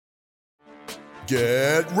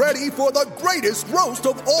Get ready for the greatest roast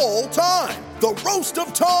of all time, the Roast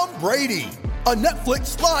of Tom Brady, a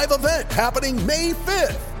Netflix live event happening May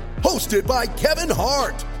 5th. Hosted by Kevin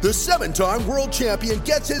Hart, the 7-time world champion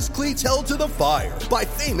gets his cleats held to the fire by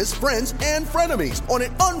famous friends and frenemies on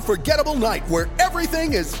an unforgettable night where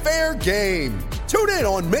everything is fair game. Tune in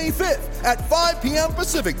on May 5th at 5 p.m.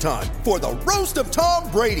 Pacific time for the Roast of Tom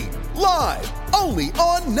Brady, live only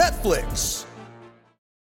on Netflix.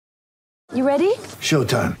 You ready?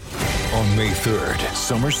 Showtime. On May 3rd,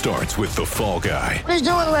 summer starts with The Fall Guy. Let's do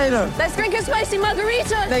it later. Let's drink a spicy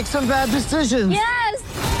margarita. Make some bad decisions. Yes!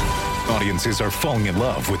 Audiences are falling in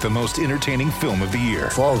love with the most entertaining film of the year.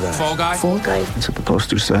 Fall Guy. Fall Guy? Fall guy. That's what the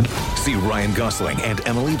poster said. See Ryan Gosling and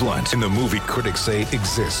Emily Blunt in the movie critics say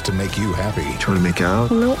exists to make you happy. Trying to make it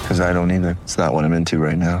out? Nope. Because I don't either. It's not what I'm into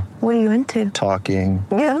right now. What are you into? Talking.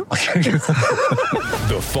 Yeah.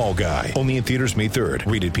 The Fall Guy. Only in theaters May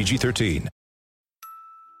 3rd. Rated PG-13.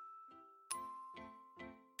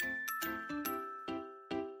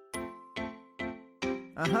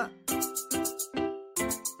 Uh-huh.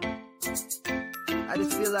 I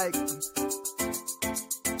just feel like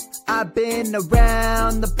I've been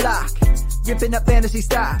around the block, ripping up fantasy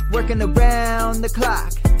stock, working around the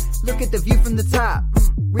clock. Look at the view from the top.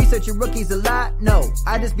 Researching rookies a lot? No,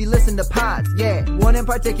 I just be listening to pods. Yeah, one in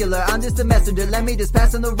particular, I'm just a messenger, let me just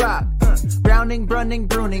pass on the rock. Browning, brunning,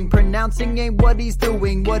 pruning, pronouncing ain't what he's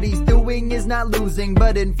doing. What he's doing is not losing,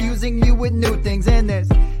 but infusing you with new things. And there's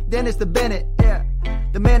Dennis the Bennett, yeah.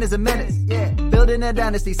 The man is a menace, yeah. Building a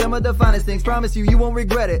dynasty, some of the finest things. Promise you, you won't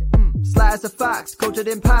regret it. Sly as a fox, cultured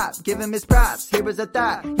in pop. Give him his props. Here is a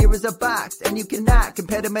thought, here is a box. And you cannot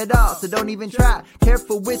compare them at all, so don't even try.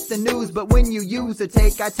 Careful with the news, but when you use a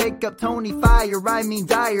take, I take up Tony Fire. I mean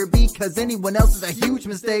Dyer, because anyone else is a huge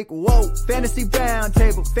mistake. Whoa, fantasy round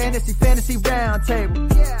table, fantasy round table.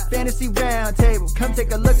 Yeah, fantasy round table. Come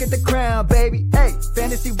take a look at the crown, baby. Hey,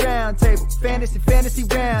 fantasy round table, fantasy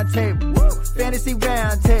round table. Woo, fantasy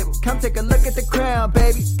round table. Come take a look at the crown,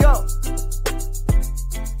 baby. Go.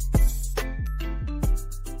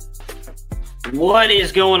 What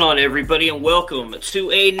is going on, everybody, and welcome to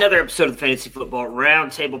another episode of the Fantasy Football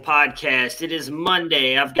Roundtable Podcast. It is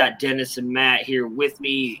Monday. I've got Dennis and Matt here with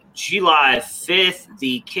me. July 5th,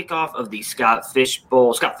 the kickoff of the Scott Fish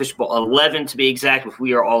Bowl 11 to be exact, which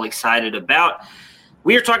we are all excited about.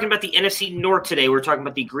 We are talking about the NFC North today. We're talking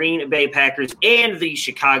about the Green Bay Packers and the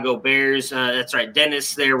Chicago Bears. That's right,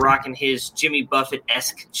 Dennis there rocking his Jimmy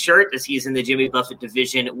Buffett-esque shirt as he's in the Jimmy Buffett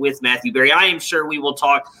division with Matthew Berry. I am sure we will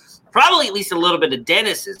talk probably at least a little bit of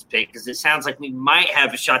Dennis's pick, because it sounds like we might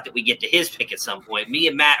have a shot that we get to his pick at some point. Me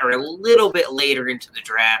and Matt are a little bit later into the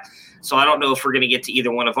draft, so I don't know if we're going to get to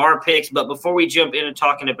either one of our picks. But before we jump into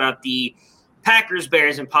talking about the Packers,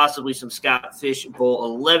 Bears, and possibly some Scott Fish Bowl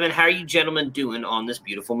 11, how are you gentlemen doing on this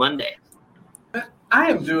beautiful Monday? I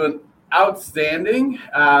am doing outstanding.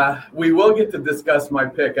 We will get to discuss my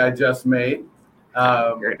pick I just made.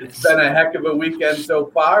 It's been a heck of a weekend so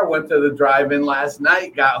far. Went to the drive-in last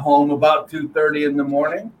night, got home about 2:30 in the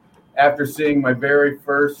morning after seeing my very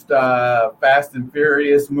first Fast and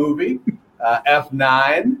Furious movie,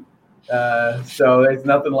 F9. So there's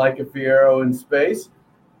nothing like a Fiero in space.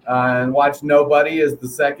 And watched Nobody as the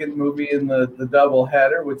second movie in the double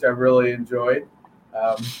header, which I really enjoyed.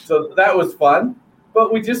 So that was fun.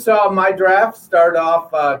 But we just saw my draft start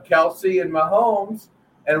off Kelsey and Mahomes,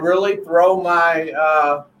 and really throw my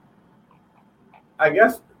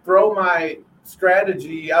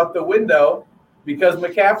strategy out the window because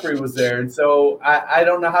McCaffrey was there. And so I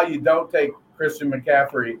don't know how you don't take Christian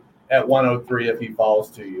McCaffrey at 103 if he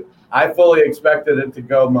falls to you. I fully expected it to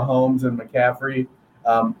go Mahomes and McCaffrey.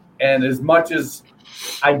 And as much as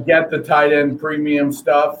I get the tight end premium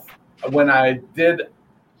stuff, when I did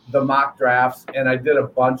the mock drafts, and I did a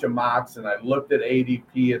bunch of mocks, and I looked at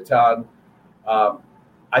ADP a ton,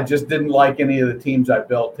 I just didn't like any of the teams I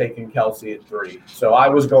built taking Kelsey at 3. So I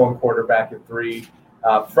was going quarterback at 3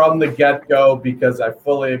 from the get-go because I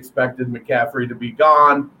fully expected McCaffrey to be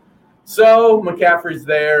gone. So McCaffrey's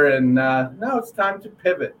there, and now it's time to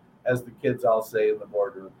pivot, as the kids all say in the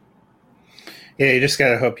boardroom. Yeah, you just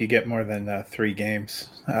got to hope you get more than 3 games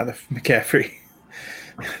out of McCaffrey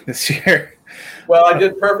this year. Well, I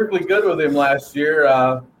did perfectly good with him last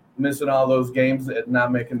year, missing all those games and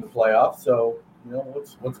not making the playoffs. So, you know,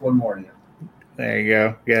 what's one more here? There you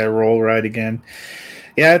go. You got to roll right again.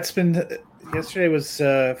 Yeah, it's been – yesterday was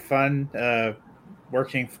fun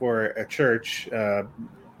working for a church.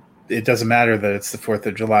 It doesn't matter that it's the 4th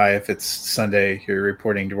of July. If it's Sunday, you're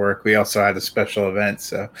reporting to work. We also had a special event.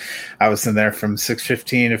 So I was in there from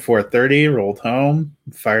 6:15 to 4:30, rolled home,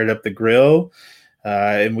 fired up the grill,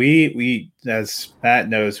 And we, as Matt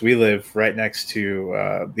knows, we live right next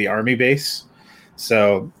to the Army base.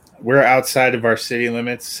 So we're outside of our city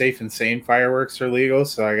limits. Safe and Sane fireworks are legal.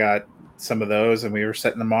 So I got some of those and we were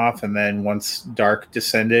setting them off. And then once dark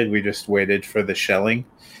descended, we just waited for the shelling.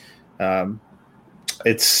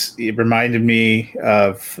 It reminded me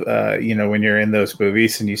of, when you're in those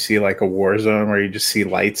movies and you see like a war zone where you just see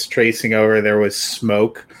lights tracing over. There was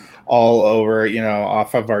smoke all over,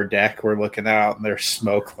 off of our deck. We're looking out and there's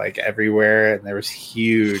smoke like everywhere. And there was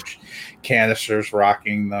huge canisters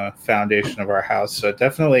rocking the foundation of our house. So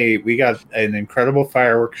definitely we got an incredible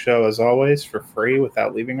fireworks show as always for free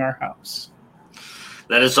without leaving our house.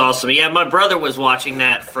 That is awesome. Yeah, my brother was watching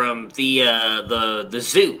that from the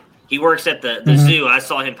zoo. He works at the zoo. I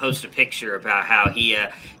saw him post a picture about how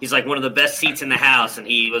he's like one of the best seats in the house, and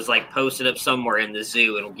he was like posted up somewhere in the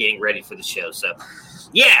zoo and getting ready for the show. So,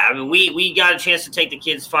 yeah, I mean, we got a chance to take the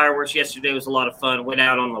kids fireworks yesterday. It was a lot of fun. Went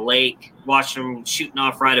out on the lake, watched them shooting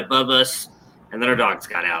off right above us, and then our dogs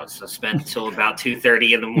got out. So spent until about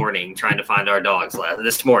 2:30 in the morning trying to find our dogs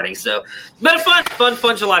this morning. So, but a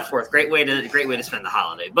fun July 4th. Great way to spend the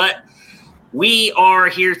holiday. But we are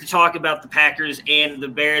here to talk about the Packers and the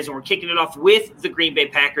Bears, and we're kicking it off with the Green Bay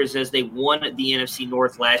Packers as they won the NFC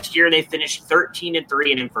North last year. They finished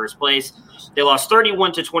 13-3 and in first place. They lost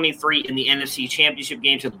 31-23 in the NFC Championship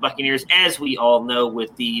game to the Buccaneers, as we all know,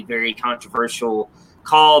 with the very controversial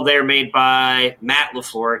call there made by Matt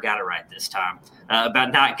LaFleur. Got it right this time.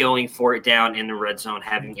 About not going for it down in the red zone,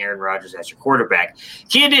 having Aaron Rodgers as your quarterback.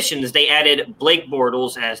 Key additions, they added Blake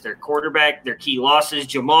Bortles as their quarterback. Their key losses,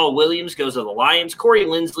 Jamal Williams goes to the Lions. Corey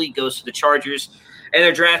Linsley goes to the Chargers. And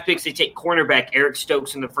their draft picks, they take cornerback Eric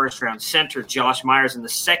Stokes in the first round, center Josh Myers in the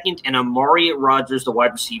second, and Amari Rodgers, the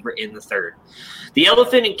wide receiver, in the third. The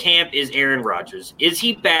elephant in camp is Aaron Rodgers. Is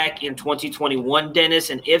he back in 2021, Dennis?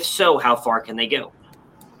 And if so, how far can they go?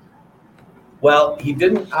 Well, he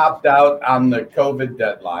didn't opt out on the COVID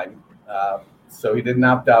deadline, so he didn't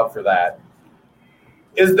opt out for that.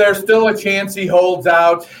 Is there still a chance he holds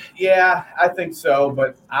out? Yeah, I think so,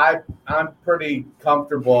 but I'm pretty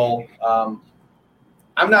comfortable.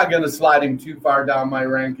 I'm not going to slide him too far down my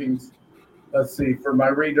rankings. Let's see. For my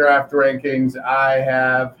redraft rankings, I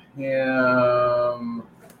have him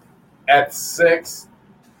at 6,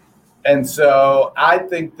 and so I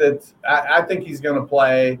think he's going to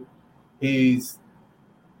play. He's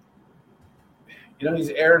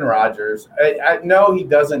Aaron Rodgers. I know he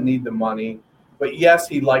doesn't need the money, but yes,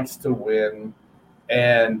 he likes to win.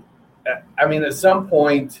 And I mean, at some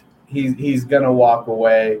point, he's going to walk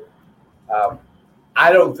away.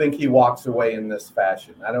 I don't think he walks away in this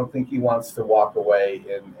fashion. I don't think he wants to walk away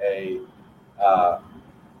in a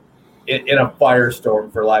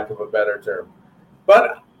firestorm, for lack of a better term.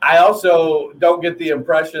 But I also don't get the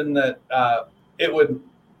impression that it would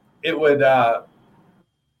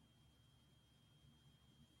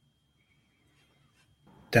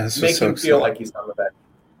make him feel like he's coming back.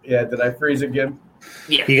 Yeah, did I freeze again?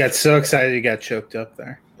 Yeah. He got so excited he got choked up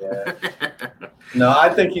there. Yeah. No, I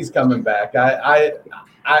think he's coming back.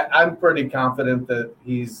 I'm pretty confident that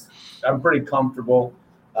I'm pretty comfortable.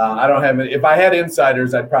 I don't have any. If I had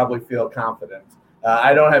insiders, I'd probably feel confident.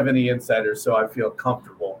 I don't have any insiders, so I feel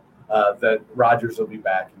comfortable that Rodgers will be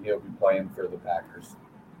back and he'll be playing for the Packers.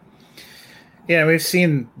 Yeah, we've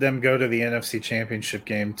seen them go to the NFC Championship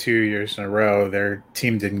game 2 years in a row. Their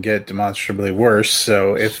team didn't get demonstrably worse.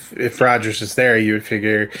 So if Rodgers is there, you would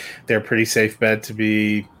figure they're a pretty safe bet to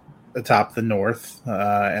be atop the North,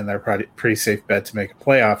 and they're probably pretty safe bet to make a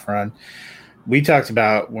playoff run. We talked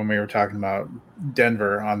about when we were talking about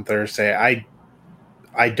Denver on Thursday.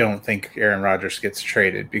 I don't think Aaron Rodgers gets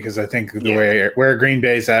traded because I think the way where Green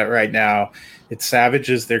Bay's at right now, it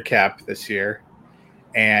savages their cap this year,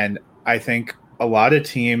 and I think a lot of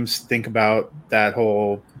teams think about that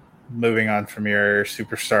whole moving on from your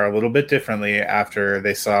superstar a little bit differently after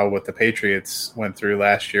they saw what the Patriots went through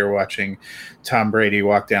last year, watching Tom Brady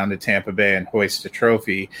walk down to Tampa Bay and hoist a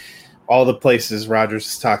trophy. All the places Rodgers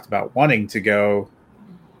has talked about wanting to go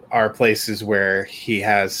are places where he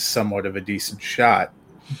has somewhat of a decent shot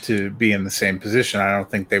to be in the same position. I don't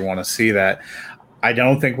think they want to see that. I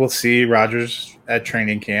don't think we'll see Rodgers at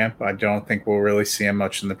training camp. I don't think we'll really see him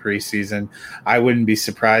much in the preseason. I wouldn't be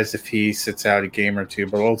surprised if he sits out a game or two,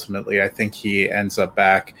 but ultimately I think he ends up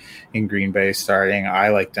back in Green Bay starting. I,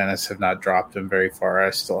 like Dennis, have not dropped him very far.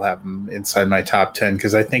 I still have him inside my top 10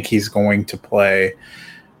 because I think he's going to play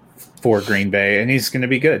for Green Bay, and he's going to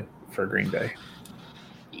be good for Green Bay.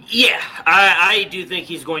 Yeah, I do think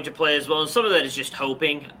he's going to play as well. And some of that is just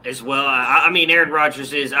hoping as well. I mean, Aaron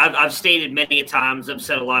Rodgers is, I've stated many a times,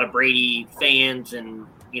 upset a lot of Brady fans and,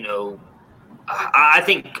 I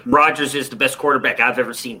think Rodgers is the best quarterback I've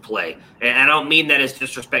ever seen play. And I don't mean that as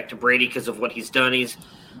disrespect to Brady because of what he's done. He's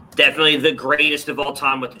definitely the greatest of all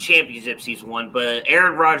time with the championships he's won. But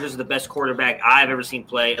Aaron Rodgers is the best quarterback I've ever seen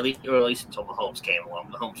play, at least until Mahomes came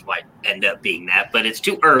along. Mahomes might end up being that, but it's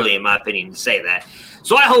too early, in my opinion, to say that.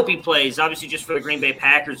 So I hope he plays, obviously, just for the Green Bay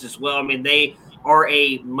Packers as well. I mean, they are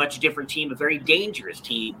a much different team, a very dangerous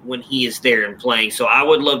team when he is there and playing. So I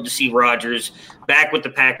would love to see Rodgers back with the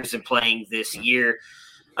Packers and playing this year.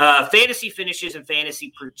 Fantasy finishes and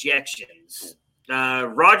fantasy projections.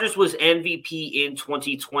 Rodgers was MVP in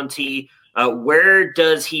 2020. Where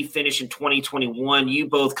does he finish in 2021? You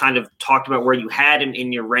both kind of talked about where you had him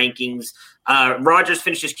in your rankings. Rodgers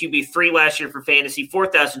finished as QB3 last year for fantasy,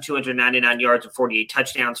 4,299 yards and 48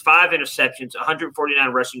 touchdowns, 5 interceptions, 149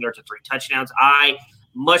 rushing yards and 3 touchdowns. I,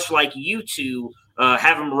 much like you two,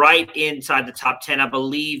 have him right inside the top 10. I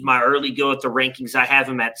believe my early go at the rankings, I have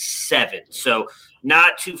him at 7. So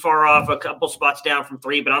not too far off, a couple spots down from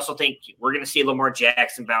 3, but I also think we're going to see Lamar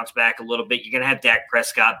Jackson bounce back a little bit. You're going to have Dak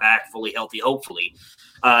Prescott back fully healthy, hopefully.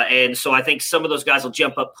 And so I think some of those guys will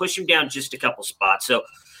jump up, push him down just a couple spots. So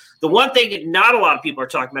the one thing that not a lot of people are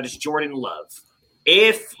talking about is Jordan Love.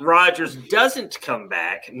 If Rodgers doesn't come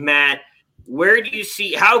back, Matt, where do you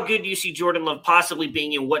see – how good do you see Jordan Love possibly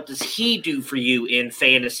being, and what does he do for you in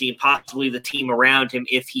fantasy and possibly the team around him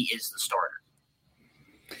if he is the starter?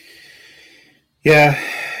 Yeah,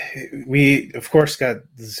 we, of course, got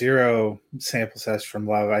 0 sample sets from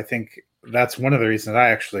Love. I think that's one of the reasons I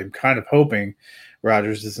actually am kind of hoping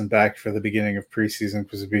Rodgers isn't back for the beginning of preseason,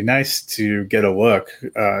 because it'd be nice to get a look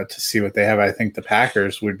to see what they have. I think the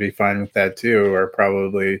Packers would be fine with that too, or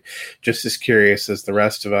probably just as curious as the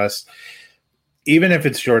rest of us. Even if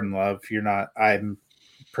it's Jordan Love, I'm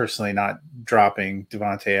personally not dropping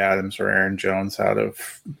Devontae Adams or Aaron Jones out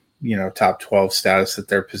of top 12 status at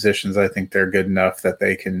their positions. I think they're good enough that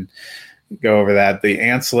they can go over that. The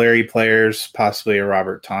ancillary players, possibly a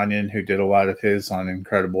Robert Tonyan, who did a lot of his on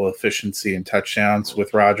incredible efficiency and touchdowns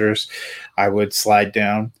with Rodgers, I would slide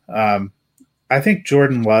down. I think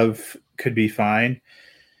Jordan Love could be fine.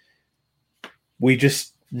 We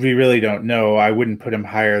really don't know. I wouldn't put him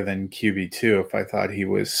higher than QB2 if I thought he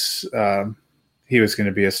was going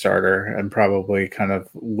to be a starter, and probably kind of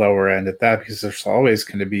lower end at that, because there's always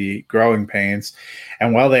going to be growing pains.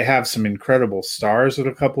 And while they have some incredible stars at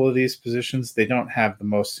a couple of these positions, they don't have the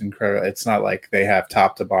most incredible. It's not like they have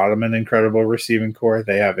top to bottom an incredible receiving core.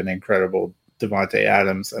 They have an incredible Devontae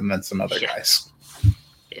Adams and then some other guys.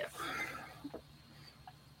 Yeah.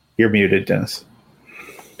 You're muted, Dennis.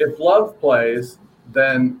 If Love plays,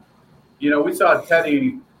 then, we saw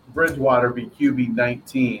Teddy Bridgewater be QB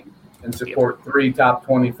 19 and support 3 top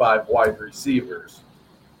 25 wide receivers.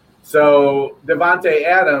 So Devontae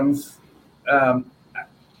Adams, I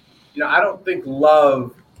don't think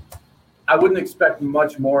Love – I wouldn't expect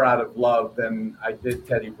much more out of Love than I did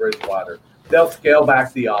Teddy Bridgewater. They'll scale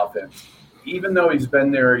back the offense. Even though he's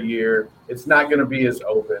been there a year, it's not going to be as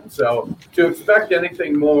open. So to expect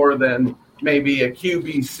anything more than maybe a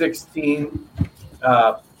QB 16,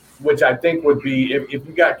 which I think would be – if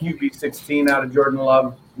you got QB 16 out of Jordan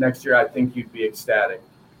Love next year, I think you'd be ecstatic.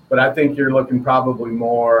 But I think you're looking probably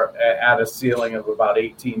more at a ceiling of about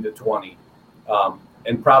 18 to 20,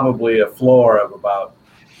 and probably a floor of about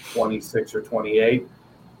 26 or 28.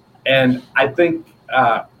 And I think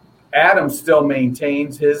Adams still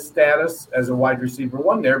maintains his status as a wide receiver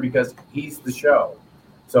 1 there because he's the show.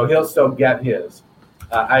 So he'll still get his.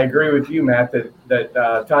 I agree with you, Matt, that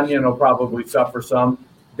Tonyan will probably suffer some.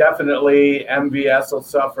 Definitely MVS will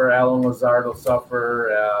suffer. Alan Lazard will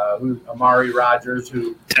suffer. Amari Rodgers,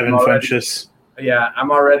 who Kevin Funchess. Yeah,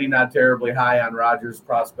 I'm already not terribly high on Rodgers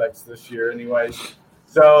prospects this year anyways.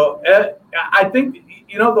 So I think,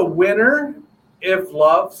 the winner, if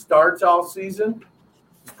Love starts all season,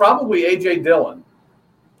 is probably A.J. Dillon.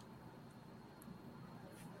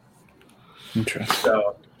 Interesting.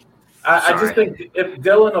 So I just think if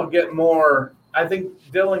Dillon will get more, I think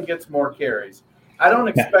Dillon gets more carries. I don't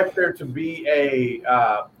expect there to be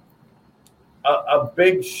a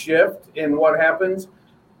big shift in what happens.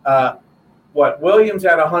 Williams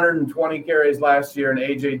had 120 carries last year, and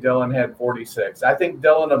A.J. Dillon had 46. I think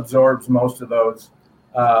Dillon absorbs most of those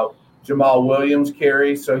Jamal Williams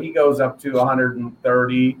carries, so he goes up to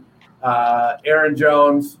 130. Aaron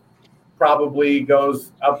Jones probably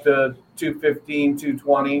goes up to 215,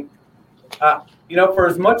 220. For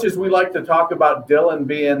as much as we like to talk about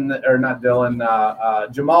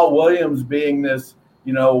Jamal Williams being this,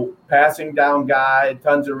 passing down guy,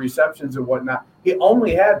 tons of receptions and whatnot, he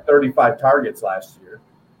only had 35 targets last year.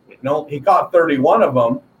 He caught 31 of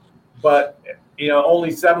them, but only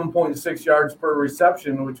 7.6 yards per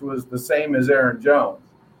reception, which was the same as Aaron Jones.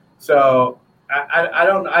 So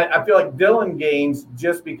I feel like Dillon gains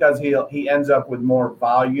just because he ends up with more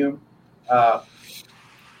volume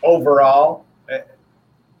overall.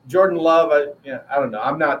 Jordan Love, I don't know.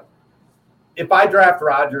 I'm not. If I draft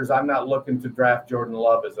Rodgers, I'm not looking to draft Jordan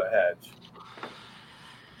Love as a hedge.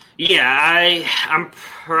 Yeah,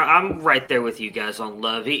 I'm right there with you guys on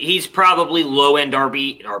Love. He's probably low end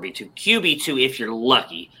RB2, QB2 if you're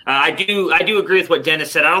lucky. I do agree with what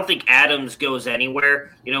Dennis said. I don't think Adams goes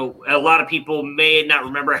anywhere. A lot of people may not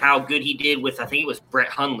remember how good he did with, I think it was Brett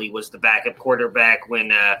Hundley was the backup quarterback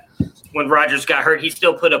when Rodgers got hurt. He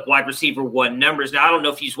still put up wide receiver 1 numbers. Now I don't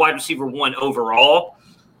know if he's wide receiver 1 overall.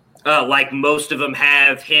 Like most of them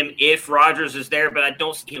have him if Rodgers is there, but I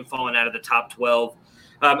don't see him falling out of the top 12.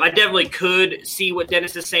 I definitely could see what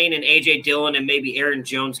Dennis is saying and A.J. Dillon and maybe Aaron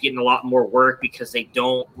Jones getting a lot more work because they're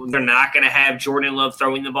not going to have Jordan Love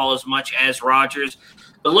throwing the ball as much as Rodgers.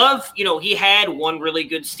 But Love, he had one really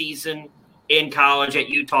good season in college at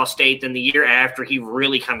Utah State. Then the year after, he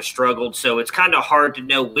really kind of struggled. So it's kind of hard to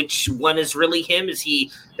know which one is really him. Is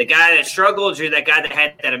he the guy that struggled or that guy that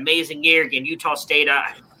had that amazing year? Again, Utah State,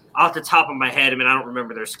 off the top of my head, I don't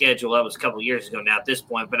remember their schedule. That was a couple of years ago now at this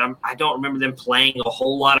point, but I don't remember them playing a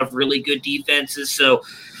whole lot of really good defenses. So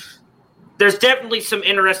there's definitely some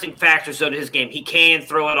interesting factors to his game. He can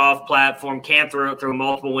throw it off platform, can throw it through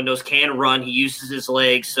multiple windows, can run. He uses his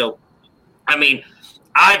legs. So,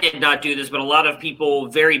 I did not do this, but a lot of people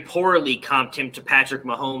very poorly comped him to Patrick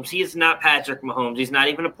Mahomes. He is not Patrick Mahomes. He's not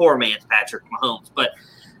even a poor man's Patrick Mahomes, but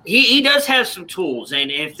He does have some tools, and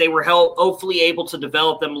if they were hopefully able to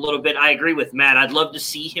develop them a little bit, I agree with Matt. I'd love to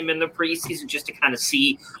see him in the preseason just to kind of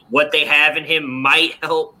see what they have in him. Might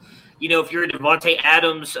help, if you're Devontae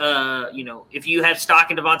Adams, if you have stock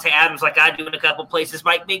in Devontae Adams like I do in a couple places,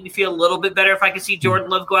 might make me feel a little bit better if I could see Jordan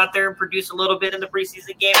Love go out there and produce a little bit in the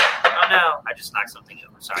preseason game. Oh, no, I just knocked something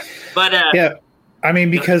over. Sorry. But yeah.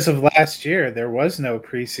 Because of last year, there was no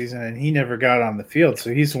preseason, and he never got on the field.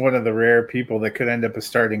 So he's one of the rare people that could end up a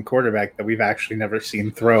starting quarterback that we've actually never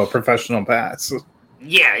seen throw a professional pass.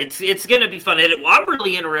 Yeah, it's going to be fun. I'm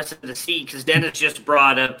really interested to see because Dennis just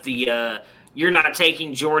brought up the you're not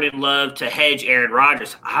taking Jordan Love to hedge Aaron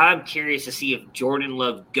Rodgers. I'm curious to see if Jordan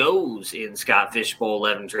Love goes in Scott Fish Bowl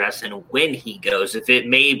 11 dress and when he goes. If it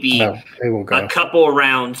may be a couple of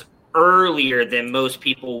rounds earlier than most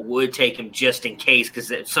people would take him just in case, because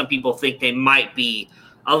some people think they might be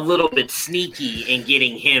a little bit sneaky in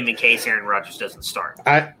getting him in case Aaron Rodgers doesn't start.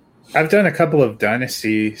 I've done a couple of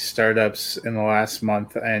dynasty startups in the last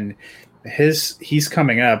month, and he's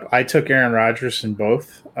coming up. I took Aaron Rodgers in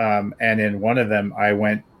both, and in one of them I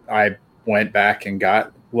went back and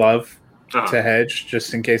got Love to hedge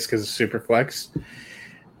just in case because of Superflex.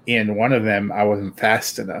 In one of them I wasn't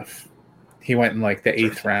fast enough. He went in like the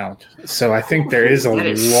 8th round. So I think there is a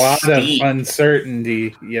lot of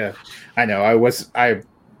uncertainty. Yeah, I know. I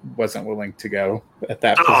wasn't willing to go at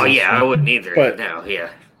that position. Oh, yeah, I wouldn't either. But no, yeah.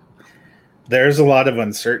 There's a lot of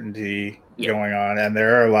uncertainty going on, and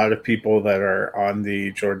there are a lot of people that are on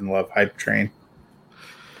the Jordan Love hype train.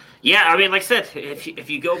 Yeah, like I said, if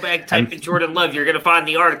you go back, type in Jordan Love, you're going to find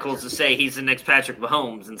the articles that say he's the next Patrick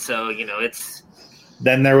Mahomes. And so, it's...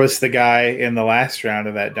 Then there was the guy in the last round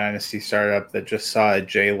of that dynasty startup that just saw a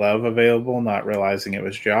J Love available, not realizing it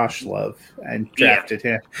was Josh Love, and drafted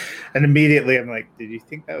him. And immediately I'm like, did you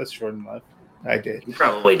think that was Jordan Love? I did. You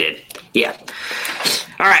probably did. Yeah.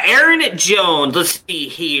 All right, Aaron Jones. Let's see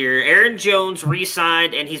here. Aaron Jones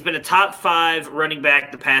re-signed, and he's been a top 5 running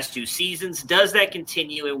back the past 2 seasons. Does that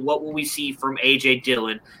continue, and what will we see from A.J.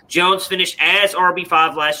 Dillon? Jones finished as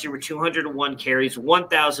RB5 last year with 201 carries,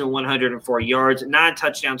 1,104 yards, 9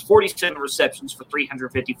 touchdowns, 47 receptions for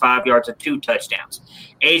 355 yards and 2 touchdowns.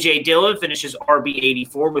 A.J. Dillon finishes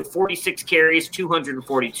RB84 with 46 carries,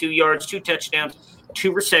 242 yards, 2 touchdowns,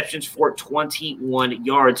 2 receptions for 21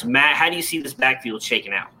 yards. Matt, how do you see this backfield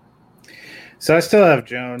shaking out? So I still have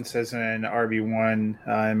Jones as an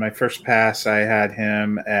RB1. In my first pass, I had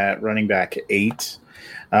him at running back 8.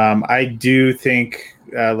 I do think,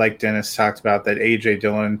 like Dennis talked about, that A.J.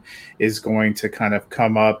 Dillon is going to kind of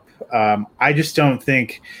come up. I just don't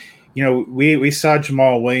think, we saw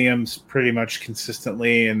Jamal Williams pretty much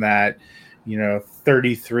consistently in that,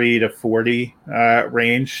 33 to 40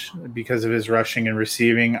 range because of his rushing and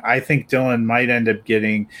receiving. I think Dillon might end up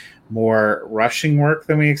getting more rushing work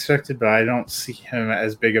than we expected, but I don't see him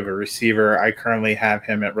as big of a receiver. I currently have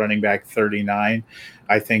him at running back 39.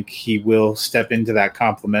 I think he will step into that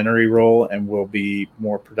complementary role and will be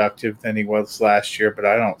more productive than he was last year, but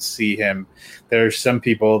I don't see him. There's some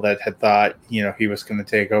people that had thought, he was going to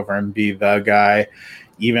take over and be the guy.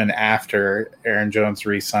 Even after Aaron Jones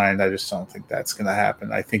re-signed, I just don't think that's going to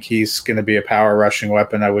happen. I think he's going to be a power rushing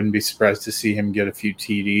weapon. I wouldn't be surprised to see him get a few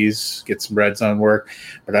TDs, get some red zone work,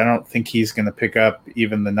 but I don't think he's going to pick up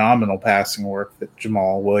even the nominal passing work that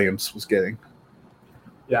Jamal Williams was getting.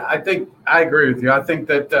 Yeah, I agree with you. I think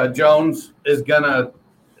that Jones is going to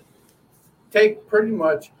take pretty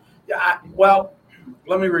much – let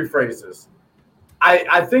me rephrase this.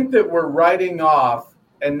 I think that we're writing off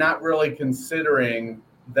and not really considering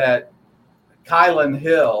that Kylan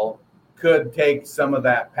Hill could take some of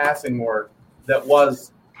that passing work that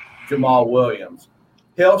was Jamal Williams.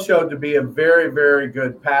 Hill showed to be a very, very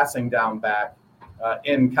good passing down back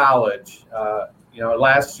in college.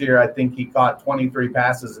 Last year I think he caught 23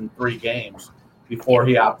 passes in 3 games before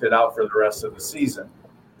he opted out for the rest of the season.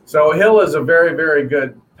 So Hill is a very, very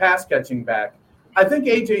good pass catching back. I think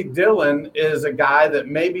A.J. Dillon is a guy that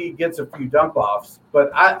maybe gets a few dump offs,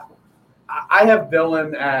 but I have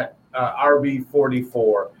Dillon at RB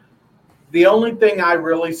 44. The only thing I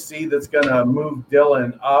really see that's going to move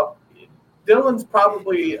Dillon up, Dillon's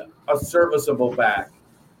probably a serviceable back,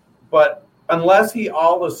 but unless he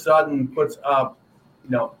all of a sudden puts up,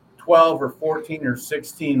 12 or 14 or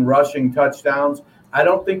 16 rushing touchdowns, I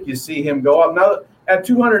don't think you see him go up. Now, at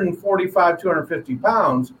 245, 250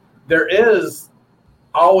 pounds, there is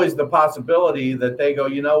always the possibility that they go,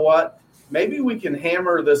 you know what, maybe we can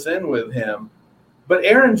hammer this in with him. But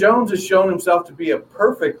Aaron Jones has shown himself to be a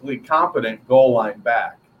perfectly competent goal line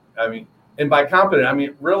back. And by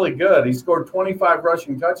competent, really good. He scored 25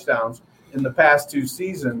 rushing touchdowns in the past 2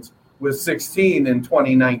 seasons with 16 in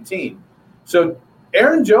 2019. So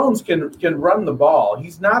Aaron Jones can run the ball.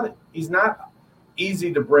 He's not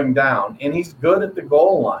easy to bring down, and he's good at the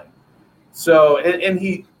goal line. So, and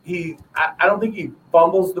I don't think he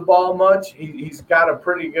fumbles the ball much. He's got a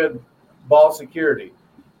pretty good ball security.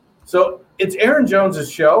 So it's Aaron Jones's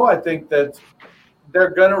show. I think that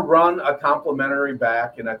they're going to run a complimentary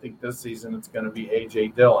back, and I think this season it's going to be A.J.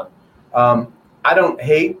 Dillon. I don't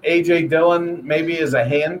hate A.J. Dillon maybe as a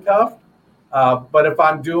handcuff, but if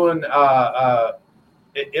I'm doing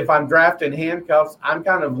if I'm drafting handcuffs, I'm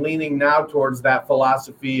kind of leaning now towards that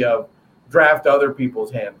philosophy of draft other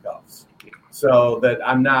people's handcuffs, so that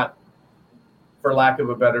I'm not, for lack of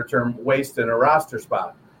a better term, wasting a roster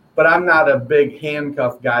spot. But I'm not a big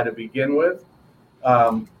handcuff guy to begin with.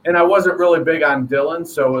 And I wasn't really big on Dillon,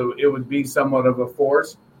 so it would be somewhat of a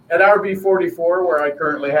force. At RB 44, where I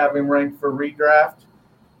currently have him ranked for redraft,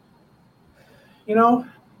 I don't know.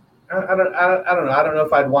 I don't know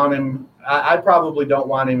if I'd want him. I probably don't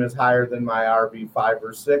want him as higher than my RB 5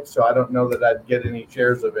 or 6, so I don't know that I'd get any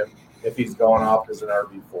shares of him if he's going off as an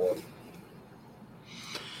RB 4.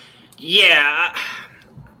 Yeah,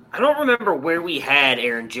 I don't remember where we had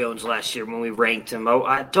Aaron Jones last year when we ranked him.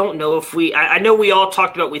 I don't know if I know we all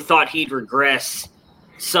talked about we thought he'd regress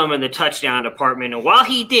some in the touchdown department, and while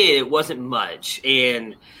he did, it wasn't much.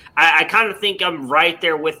 And I kind of think I'm right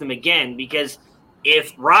there with him again, because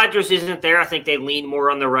if Rodgers isn't there, I think they lean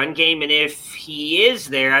more on the run game. And if he is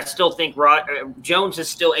there, I still think Jones is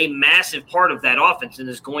still a massive part of that offense and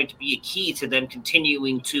is going to be a key to them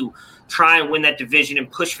continuing to try and win that division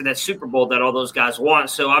and push for that Super Bowl that all those guys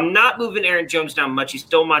want. So I'm not moving Aaron Jones down much. He's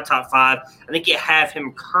still in my top 5. I think you have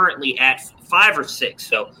him currently at 5 or 6.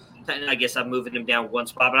 So I guess I'm moving him down 1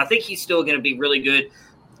 spot. But I think he's still going to be really good.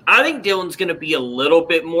 I think Dillon's going to be a little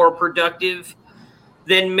bit more productive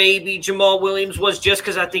than maybe Jamal Williams was, just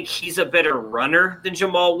because I think he's a better runner than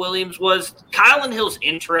Jamal Williams was. Kylan Hill's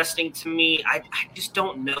interesting to me. I just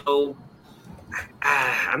don't know.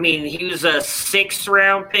 He was a 6th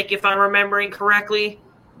round pick, if I'm remembering correctly.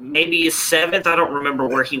 Maybe a 7th. I don't remember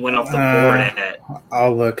where he went off the board at.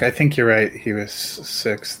 I'll look. I think you're right. He was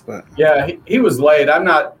 6th, but yeah, he was late. I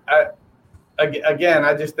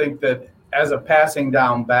just think that as a passing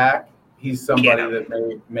down back, he's somebody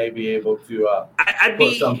that may be able to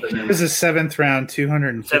put something in. He was a 7th round,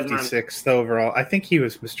 256th overall. I think he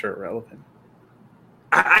was Mr. Irrelevant.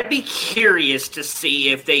 I'd be curious to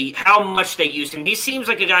see how much they used him. He seems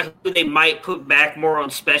like a guy who they might put back more on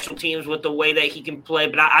special teams with the way that he can play,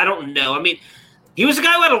 but I don't know. He was a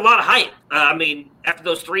guy who had a lot of hype. After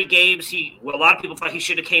those 3 games, a lot of people thought he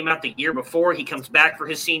should have came out the year before. He comes back for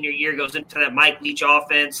his senior year, goes into that Mike Leach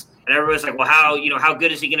offense, And everybody's like, well, how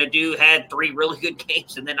good is he going to do? Had 3 really good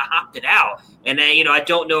games and then opted out. And I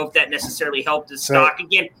don't know if that necessarily helped his stock.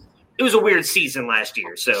 Again, it was a weird season last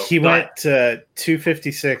year. So he went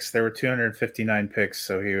 256. There were 259 picks,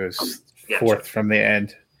 so he was fourth from the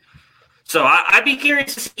end. So I'd be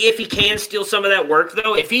curious to see if he can steal some of that work,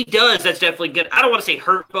 though. If he does, that's definitely good. I don't want to say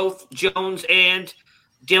hurt both Jones and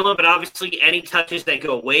Dillon, but obviously any touches that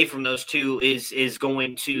go away from those two is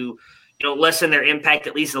going to lessen their impact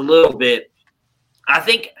at least a little bit. I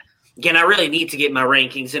think, again, I really need to get my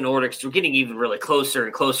rankings in order because we're getting even really closer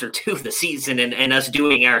and closer to the season and us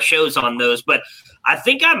doing our shows on those. But I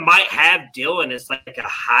think I might have Dillon as like a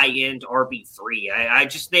high-end RB3. I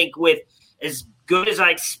just think with as good as I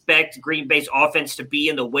expect Green Bay's offense to be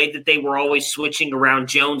in the way that they were always switching around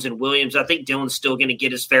Jones and Williams, I think Dillon's still going to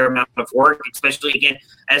get his fair amount of work, especially, again,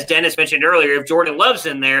 as Dennis mentioned earlier, if Jordan Love's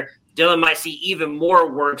in there, Dillon might see even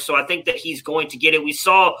more work. So I think that he's going to get it. We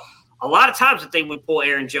saw a lot of times that they would pull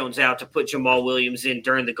Aaron Jones out to put Jamal Williams in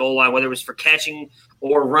during the goal line, whether it was for catching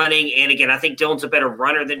or running. And again, I think Dillon's a better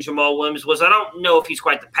runner than Jamal Williams was. I don't know if he's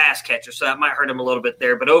quite the pass catcher, so that might hurt him a little bit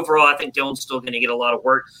there. But overall, I think Dillon's still going to get a lot of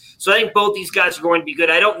work. So I think both these guys are going to be good.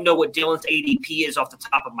 I don't know what Dillon's ADP is off the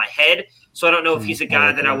top of my head, so I don't know if he's a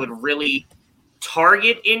guy that I would really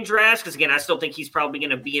target in drafts because, again, I still think he's probably going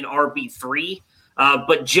to be an RB3.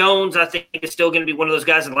 But Jones, I think, is still going to be one of those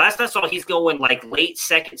guys. And last I saw, he's going like late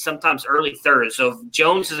second, sometimes early third. So if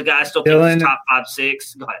Jones is a guy I still think he's top 5,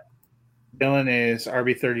 6. Go ahead. Dillon is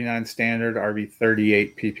RB39 standard,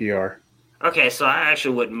 RB38 PPR. Okay, so I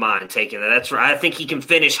actually wouldn't mind taking that. That's right. I think he can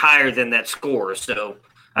finish higher than that score. So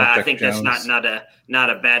I think Jones. That's not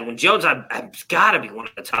a bad one. Jones, I've got to be one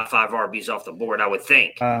of the top 5 RBs off the board, I would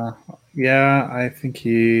think. Yeah, I think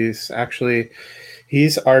he's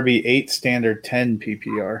RB8 standard 10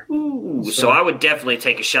 PPR. Ooh, so I would definitely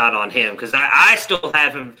take a shot on him because I still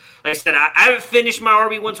have him. Like I said, I haven't finished my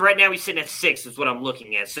RB ones. Right now he's sitting at 6 is what I'm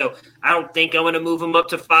looking at. So I don't think I'm going to move him up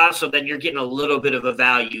to 5. So then you're getting a little bit of a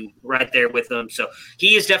value right there with him. So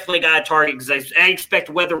he is definitely a guy to target because I expect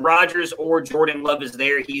whether Rodgers or Jordan Love is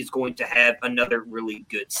there, he is going to have another really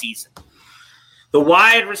good season. The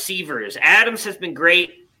wide receivers. Adams has been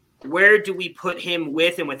great. Where do we put him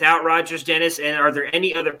with and without Rodgers, Dennis? And are there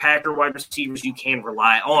any other Packer wide receivers you can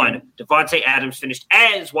rely on? Devontae Adams finished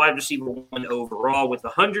as wide receiver 1 overall with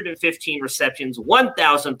 115 receptions,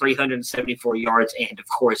 1,374 yards, and, of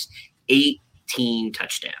course, 18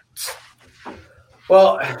 touchdowns.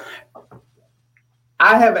 Well,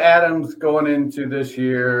 I have Adams going into this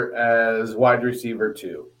year as wide receiver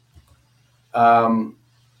 2.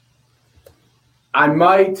 I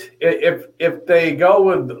might, if they go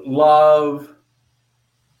with Love,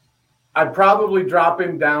 I'd probably drop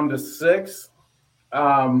him down to 6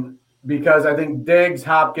 because I think Diggs,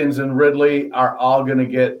 Hopkins, and Ridley are all going to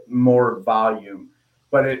get more volume.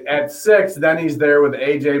 But at 6, then he's there with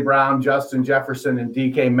A.J. Brown, Justin Jefferson, and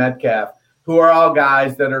DK Metcalf, who are all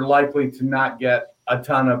guys that are likely to not get a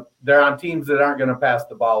ton of – they're on teams that aren't going to pass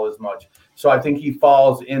the ball as much. So I think he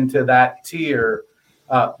falls into that tier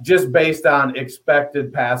just based on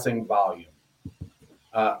expected passing volume.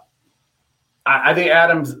 I think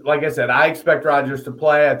Adams, like I said, I expect Rodgers to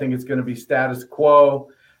play. I think it's going to be status quo.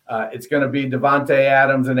 It's going to be Devontae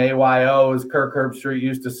Adams and AYO, as Kirk Herbstreit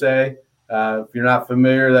used to say. If you're not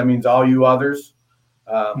familiar, that means all you others.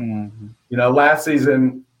 Last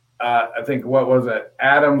season, I think, what was it?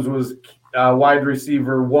 Adams was wide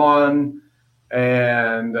receiver 1.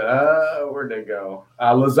 And where'd they go?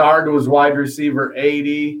 Lazard was wide receiver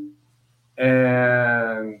 80.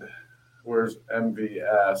 And where's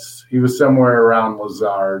MVS? He was somewhere around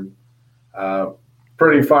Lazard,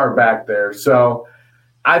 pretty far back there. So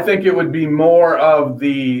I think it would be more of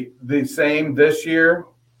the same this year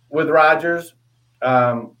with Rodgers,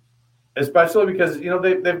 especially because,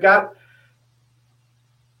 they've got –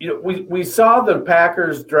 we saw the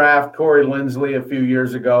Packers draft Corey Linsley a few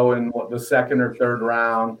years ago in the 2nd or 3rd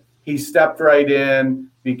round. He stepped right in,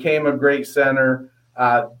 became a great center.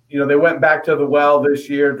 They went back to the well this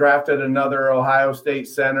year, drafted another Ohio State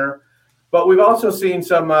center. But we've also seen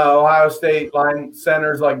some Ohio State line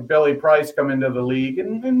centers like Billy Price come into the league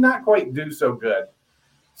and not quite do so good.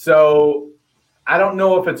 So I don't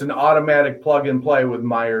know if it's an automatic plug and play with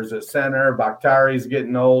Myers at center. Bakhtari's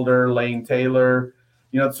getting older, Lane Taylor.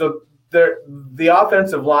 So the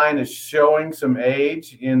offensive line is showing some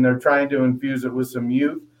age, and they're trying to infuse it with some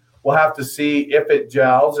youth. We'll have to see if it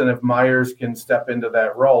gels and if Myers can step into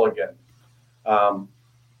that role again.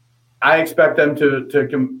 I expect them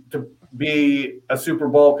to be a Super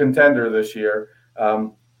Bowl contender this year.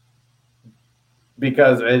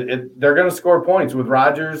 because they're going to score points with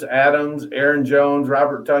Rodgers, Adams, Aaron Jones,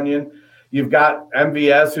 Robert Tonyan. You've got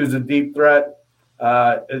MVS, who's a deep threat.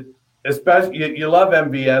 Especially, you love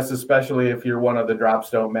MVS, especially if you're one of the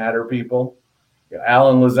drops don't matter people.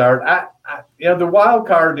 Alan Lazard. The wild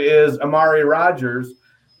card is Amari Rodgers.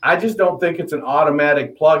 I just don't think it's an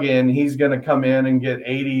automatic plug-in. He's going to come in and get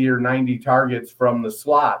 80 or 90 targets from the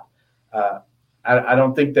slot. I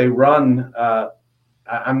don't think they run. I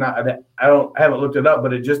haven't looked it up,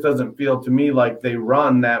 but it just doesn't feel to me like they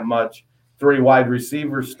run that much 3 wide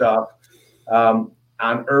receiver stuff on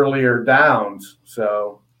earlier downs.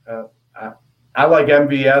 So I like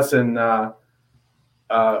MVS and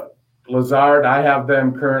Lazard. I have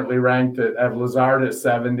them currently ranked I have Lazard at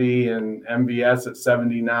 70 and MVS at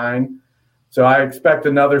 79. So I expect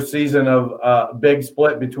another season of big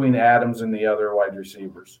split between Adams and the other wide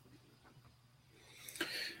receivers.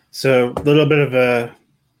 So a little bit of a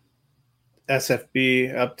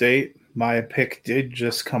SFB update. My pick did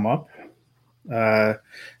just come up.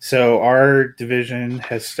 So our division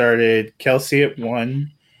has started Kelsey at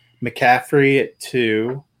 1, McCaffrey at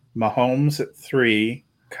 2, Mahomes at 3,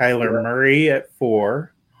 Kyler Murray at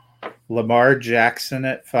 4, Lamar Jackson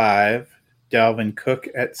at 5, Dalvin Cook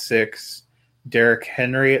at 6, Derrick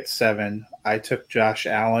Henry at 7. I took Josh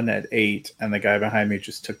Allen at 8, and the guy behind me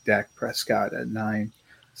just took Dak Prescott at 9.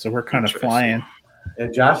 So we're kind of flying. Yeah,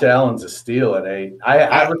 Josh Allen's a steal at 8.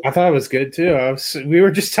 I thought it was good too. We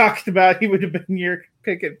were just talking about he would have been your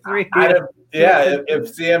pick at 3.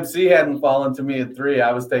 If CMC hadn't fallen to me at 3,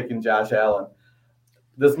 I was taking Josh Allen.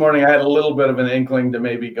 This morning I had a little bit of an inkling to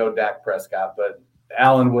maybe go Dak Prescott, but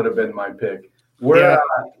Allen would have been my pick. We're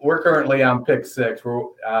currently on pick 6.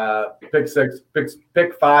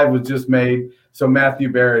 Pick 5 was just made, so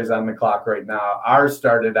Matthew Berry's on the clock right now. Ours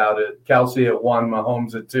started out at Kelsey at 1,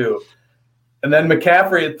 Mahomes at 2. And then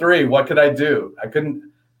McCaffrey at 3. What could I do? I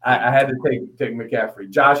couldn't. I had to take McCaffrey.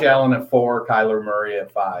 Josh Allen at 4. Kyler Murray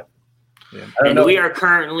at 5. Yeah. And we are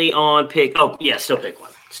currently on pick. Oh, yeah, still pick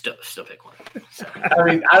 1. Still pick 1. So. I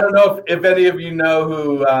mean, I don't know if any of you know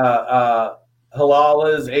who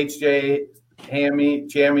Halal is. HJ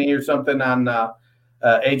Chammy or something on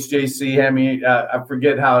HJC Hammy. I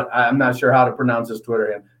forget how. I'm not sure how to pronounce his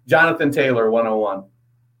Twitter handle. Jonathan Taylor 101.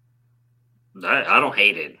 I don't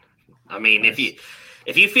hate it. I mean, nice.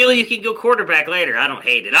 if you feel you can go quarterback later, I don't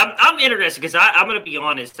hate it. I'm interested because I'm going to be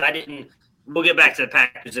honest. We'll get back to the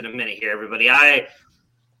Packers in a minute here, everybody. I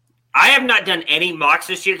have not done any mocks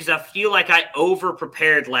this year because I feel like I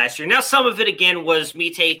over-prepared last year. Now, some of it, again, was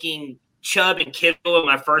me taking Chubb and Kittle in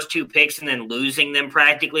my first 2 picks and then losing them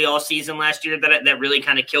practically all season last year. That really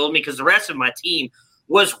kind of killed me because the rest of my team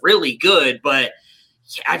was really good, but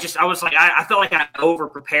I was like, I felt like I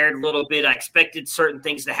over-prepared a little bit. I expected certain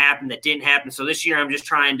things to happen that didn't happen. So this year I'm just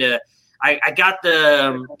trying to – I got I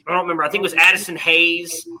don't remember. I think it was Addison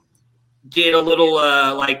Hayes did a little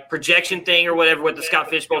like projection thing or whatever with the Scott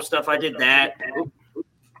Fishbowl stuff. I did that.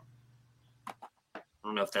 I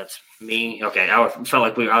don't know if that's me. Okay, I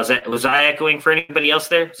felt like was I echoing for anybody else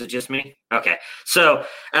there? Is it just me? Okay, so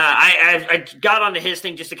I got onto his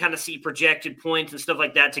thing just to kind of see projected points and stuff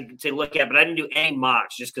like that to look at, but I didn't do any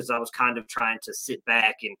mocks just because I was kind of trying to sit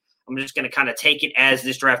back and I'm just going to kind of take it as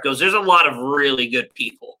this draft goes. There's a lot of really good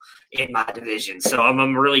people in my division, so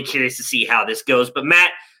I'm really curious to see how this goes. But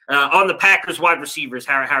Matt, on the Packers wide receivers,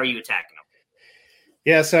 how are you attacking them?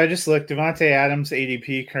 Yeah, so I just looked. Devontae Adams,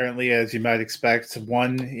 ADP currently, as you might expect,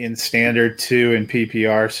 1 in standard, 2 in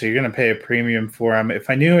PPR, so you're going to pay a premium for him. If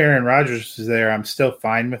I knew Aaron Rodgers was there, I'm still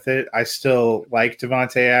fine with it. I still like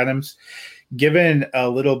Devontae Adams. Given a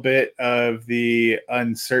little bit of the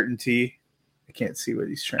uncertainty, I can't see what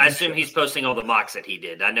he's trying I assume he's posting all the mocks that he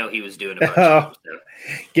did. I know he was doing a bunch of them.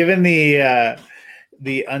 Given the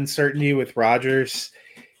uncertainty with Rodgers,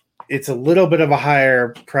 it's a little bit of a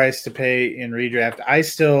higher price to pay in redraft.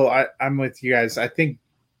 I'm with you guys. I think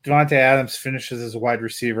Devontae Adams finishes as a wide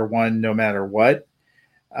receiver 1 no matter what.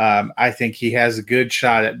 I think he has a good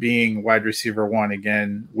shot at being wide receiver 1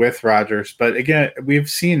 again with Rodgers. But again, we've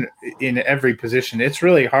seen in every position, it's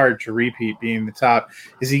really hard to repeat being the top.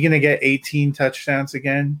 Is he going to get 18 touchdowns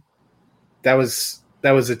again? That was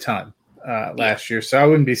a ton last year. So I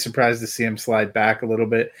wouldn't be surprised to see him slide back a little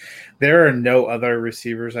bit. There are no other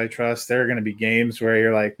receivers I trust. There are going to be games where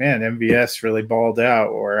you're like, man, MVS really balled out,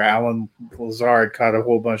 or Alan Lazard caught a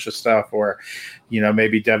whole bunch of stuff, or,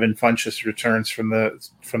 maybe Devin Funchess returns from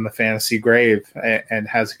the fantasy grave and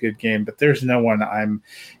has a good game. But there's no one I'm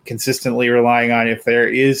consistently relying on. If there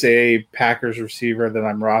is a Packers receiver that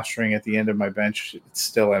I'm rostering at the end of my bench, it's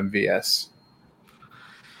still MVS.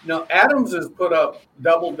 Adams has put up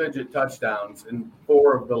double-digit touchdowns in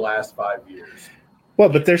 4 of the last 5 years. Well,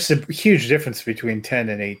 but there's a huge difference between 10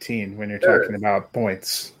 and 18 when you're talking about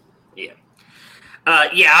points. Yeah.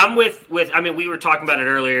 I'm with. I mean, we were talking about it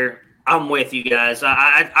earlier. I'm with you guys.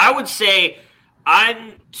 I would say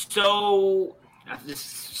I'm so. This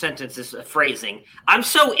sentence is a phrasing. I'm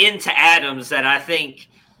so into Adams that I think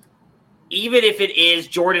even if it is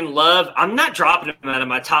Jordan Love, I'm not dropping him out of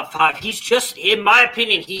my top 5. He's just, in my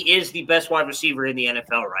opinion, he is the best wide receiver in the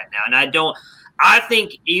NFL right now. And I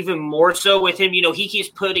think even more so with him, he keeps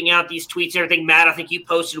putting out these tweets and everything. Matt, I think you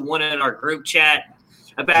posted one in our group chat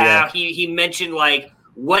about how he mentioned, like,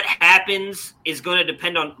 what happens is going to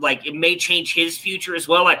depend on, like, it may change his future as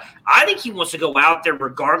well. Like, I think he wants to go out there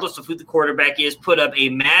regardless of who the quarterback is, put up a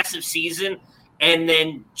massive season, and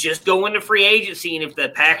then just go into free agency. And if the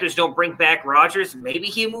Packers don't bring back Rodgers, maybe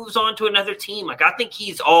he moves on to another team. Like, I think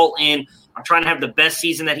he's all in on trying to have the best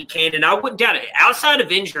season that he can. And I wouldn't doubt it. Outside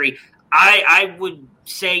of injury, I would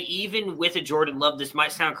say even with a Jordan Love, this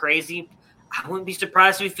might sound crazy, I wouldn't be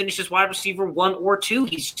surprised if he finishes wide receiver 1 or 2.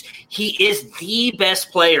 He is the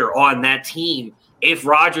best player on that team if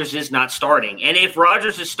Rodgers is not starting. And if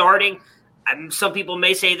Rodgers is starting, some people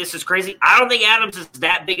may say this is crazy. I don't think Adams is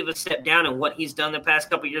that big of a step down in what he's done the past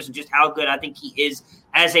couple of years and just how good I think he is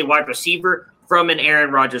as a wide receiver from an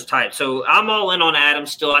Aaron Rodgers type. So I'm all in on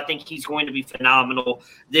Adams still. I think he's going to be phenomenal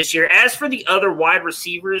this year. As for the other wide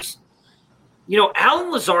receivers,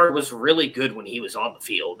 Allen Lazard was really good when he was on the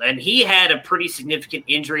field, and he had a pretty significant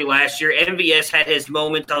injury last year. MVS had his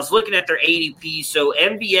moment. I was looking at their ADP, so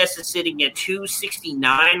MVS is sitting at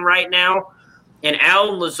 269 right now, and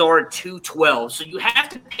Allen Lazard 212. So you have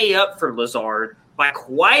to pay up for Lazard by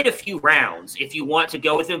quite a few rounds if you want to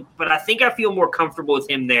go with him, but I think I feel more comfortable with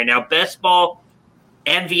him there. Now, best ball,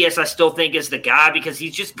 MVS I still think is the guy because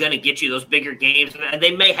he's just going to get you those bigger games, and they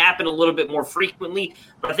may happen a little bit more frequently,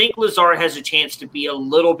 but I think Lazard has a chance to be a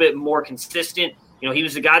little bit more consistent. He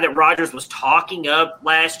was the guy that Rodgers was talking up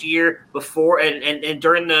last year before and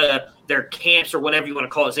during their camps or whatever you want to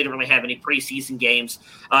call it. They didn't really have any preseason games.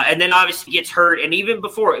 And then obviously gets hurt. And even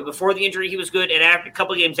before the injury, he was good. And after a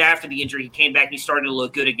couple of games after the injury, he came back and he started to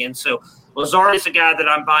look good again. So Lazard is a guy that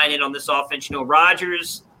I'm buying in on this offense.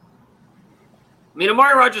 Rodgers,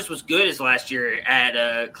 Amari Rodgers was good his last year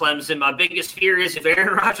at Clemson. My biggest fear is if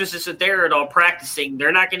Aaron Rodgers isn't there at all practicing,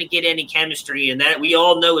 they're not going to get any chemistry, and that we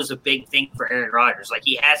all know is a big thing for Aaron Rodgers. Like,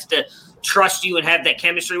 he has to trust you and have that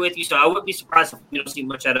chemistry with you, so I wouldn't be surprised if we don't see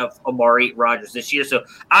much out of Amari Rodgers this year. So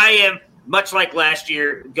I am, much like last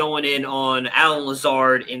year, going in on Allen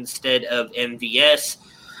Lazard instead of MVS.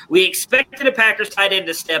 We expected a Packers tight end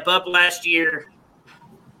to step up last year.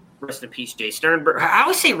 Rest in peace, Jay Sternberger. I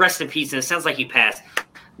always say rest in peace, and it sounds like he passed.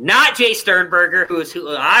 Not Jay Sternberger, who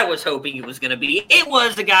I was hoping he was going to be. It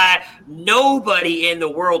was the guy nobody in the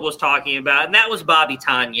world was talking about, and that was Bobby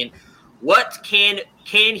Tonyan. What can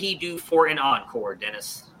he do for an encore,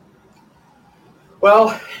 Dennis?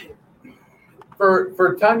 Well,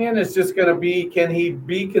 for Tonyan, it's just going to be, can he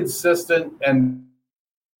be consistent and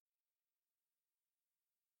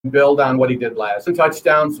build on what he did last? And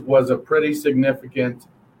touchdowns was a pretty significant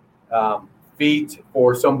feat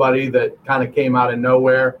for somebody that kind of came out of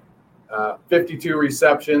nowhere. 52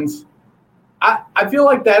 receptions. I feel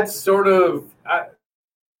like that's sort of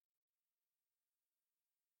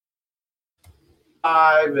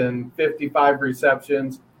 5 and 55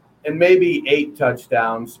 receptions and maybe 8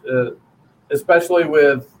 touchdowns, especially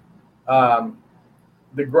with the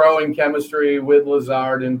growing chemistry with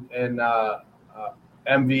Lazard and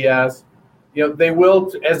MVS. They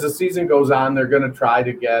will, as the season goes on, they're going to try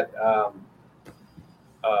to get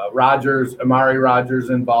Amari Rodgers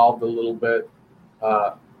involved a little bit.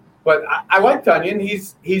 But I like Tonyan.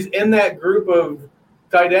 He's in that group of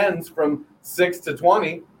tight ends from 6 to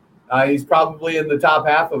 20. He's probably in the top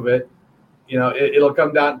half of it. It'll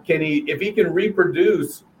come down. If he can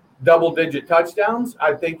reproduce double-digit touchdowns,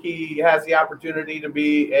 I think he has the opportunity to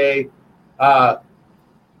be a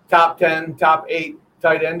top 10, top 8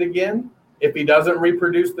 tight end again. If he doesn't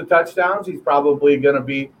reproduce the touchdowns, he's probably going to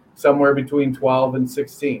be somewhere between 12 and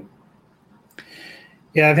 16.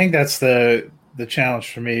 Yeah, I think that's the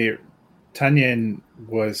challenge for me. Tonyan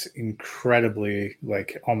was incredibly,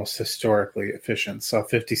 almost historically efficient. Saw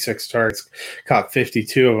 56 targets, caught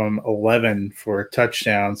 52 of them, 11 for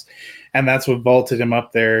touchdowns. And that's what vaulted him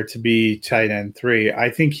up there to be tight end 3. I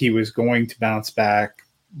think he was going to bounce back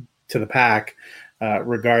to the pack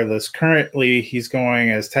regardless. Currently, he's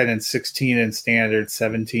going as tight end 16 in standard,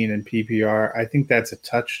 17 in PPR. I think that's a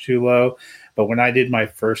touch too low. But when I did my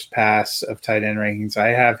first pass of tight end rankings, I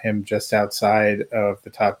have him just outside of the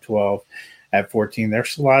top 12. at 14.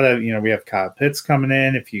 There's a lot of, we have Kyle Pitts coming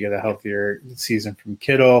in. If you get a healthier season from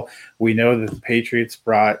Kittle, we know that the Patriots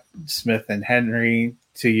brought Smith and Henry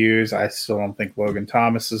to use. I still don't think Logan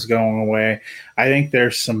Thomas is going away. I think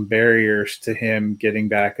there's some barriers to him getting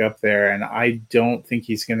back up there, and I don't think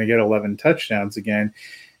he's going to get 11 touchdowns again.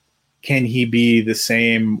 Can he be the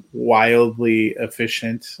same wildly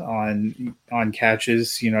efficient on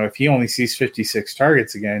catches? If he only sees 56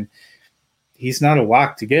 targets again, he's not a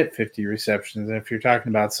lock to get 50 receptions. And if you're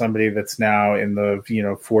talking about somebody that's now in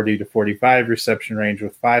the 40 to 45 reception range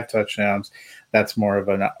with 5 touchdowns, that's more of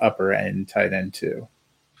an upper end tight end too.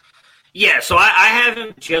 Yeah, so I have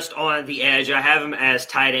him just on the edge. I have him as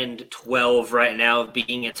tight end 12 right now,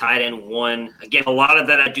 being a tight end 1. Again, a lot of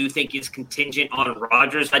that I do think is contingent on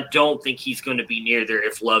Rodgers. I don't think he's going to be near there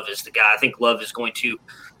if Love is the guy. I think Love is going to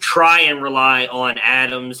try and rely on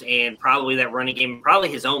Adams and probably that running game, probably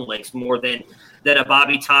his own legs more than a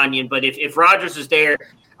Bobby Tonyan. But if Rodgers is there,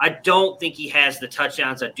 I don't think he has the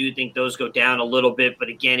touchdowns. I do think those go down a little bit. But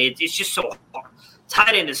again, it's just so hard.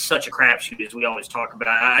 Tight end is such a crapshoot, as we always talk about.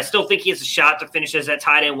 I still think he has a shot to finish as that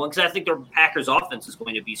tight end 1 because I think the Packers' offense is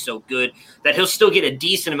going to be so good that he'll still get a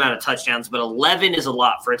decent amount of touchdowns, but 11 is a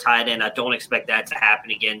lot for a tight end. I don't expect that to happen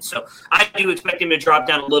again. So I do expect him to drop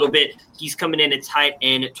down a little bit. He's coming in at tight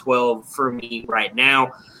end 12 for me right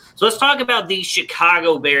now. So let's talk about the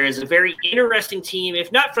Chicago Bears, a very interesting team,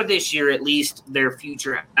 if not for this year, at least their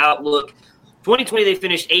future outlook. 2020, they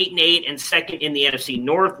finished 8-8 and second in the NFC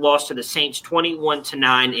North, lost to the Saints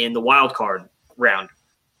 21-9 in the wild card round.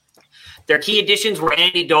 Their key additions were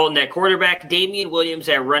Andy Dalton at quarterback, Damian Williams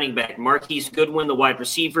at running back, Marquise Goodwin, the wide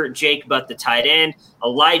receiver, Jake Butt, the tight end,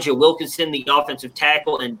 Elijah Wilkinson, the offensive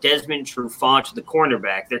tackle, and Desmond Trufant, the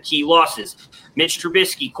cornerback. Their key losses: Mitch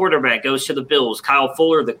Trubisky, quarterback, goes to the Bills. Kyle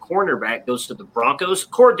Fuller, the cornerback, goes to the Broncos.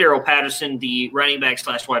 Cordero Patterson, the running back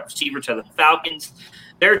 / wide receiver, to the Falcons.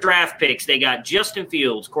 Their draft picks, they got Justin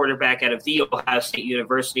Fields, quarterback out of The Ohio State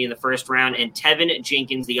University in the first round, and Tevin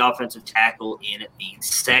Jenkins, the offensive tackle, in the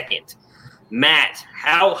second. Matt,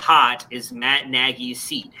 how hot is Matt Nagy's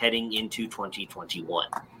seat heading into 2021?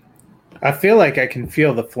 I feel like I can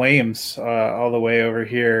feel the flames all the way over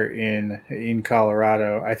here in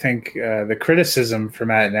Colorado. I think the criticism for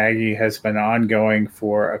Matt Nagy has been ongoing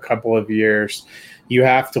for a couple of years. You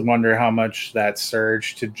have to wonder how much that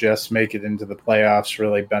surge to just make it into the playoffs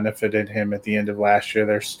really benefited him at the end of last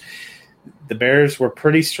year. The Bears were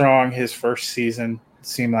pretty strong his first season. It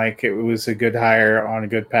seemed like it was a good hire on a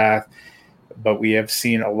good path. But we have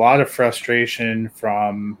seen a lot of frustration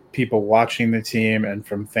from people watching the team and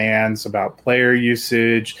from fans about player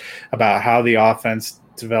usage, about how the offense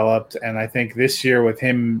developed. And I think this year with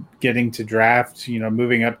him getting to draft,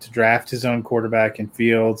 moving up to draft his own quarterback in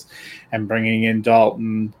Fields and bringing in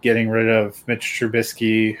Dalton, getting rid of Mitch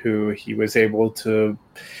Trubisky, who he was able to,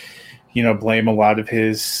 blame a lot of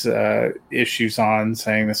his issues on,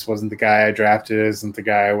 saying this wasn't the guy I drafted, isn't the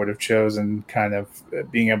guy I would have chosen, kind of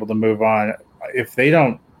being able to move on. If they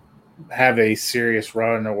don't have a serious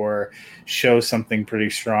run or show something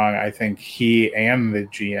pretty strong, I think he and the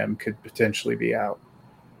GM could potentially be out.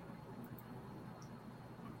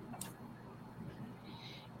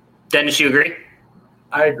 Dennis, you agree?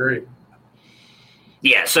 I agree.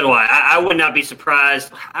 Yeah, so do I. I would not be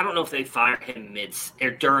surprised. I don't know if they fire him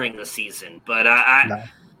during the season, but No.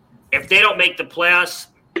 If they don't make the playoffs,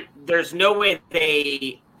 there's no way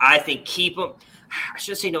I think, keep him. I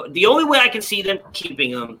should say no. The only way I can see them keeping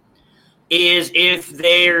him is if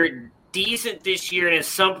they're decent this year and at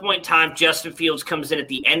some point in time Justin Fields comes in at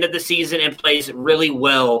the end of the season and plays really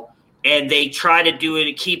well, and they try to do it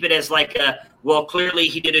and keep it as like clearly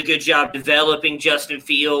he did a good job developing Justin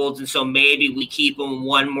Fields, and so maybe we keep him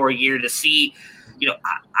one more year to see.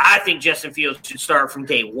 I think Justin Fields should start from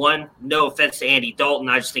day one. No offense to Andy Dalton.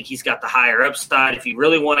 I just think he's got the higher upside. If you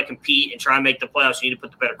really want to compete and try and make the playoffs, you need to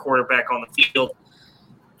put the better quarterback on the field.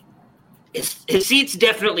 His seat's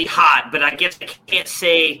definitely hot, but I guess I can't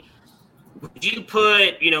say – would you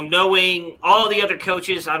put, knowing all the other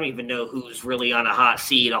coaches, I don't even know who's really on a hot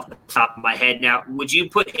seat off the top of my head now. Would you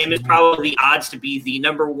put him as probably the odds to be the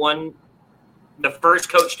number one, the first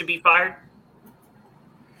coach to be fired?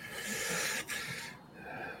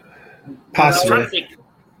 Possibly.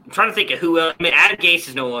 I'm trying to think of who else. I mean, Adam Gase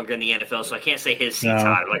is no longer in the NFL, so I can't say his seat's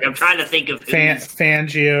hot. Like, I'm trying to think of who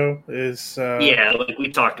Fangio is. Yeah, like we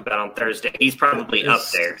talked about on Thursday. He's probably up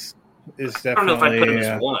there. Is definitely, I don't know if I put him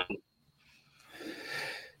as one.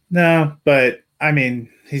 No, but I mean,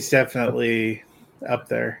 he's definitely up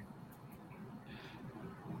there.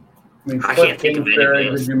 I can't think of anybody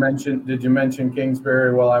else. Did you mention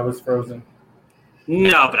Kingsbury while I was frozen?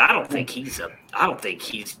 No, but I don't think he's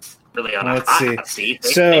really on Let's a see. hot seat.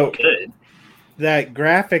 So- They could. That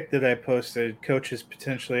graphic that I posted, coaches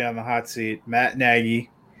potentially on the hot seat: Matt Nagy,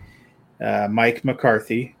 Mike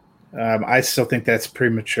McCarthy. I still think that's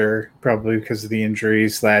premature, probably because of the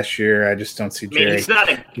injuries last year. I just don't see I mean,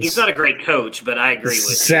 Jerry. he's not a great coach, but I agree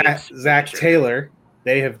with Zach Taylor.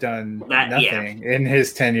 They have done nothing in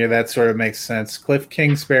his tenure. That sort of makes sense. Cliff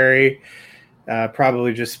Kingsbury,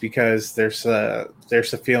 probably just because there's a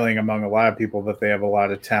feeling among a lot of people that they have a lot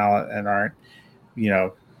of talent and aren't,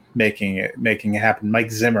 making it happen.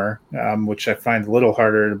 Mike Zimmer, which I find a little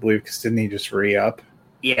harder to believe because didn't he just re-up?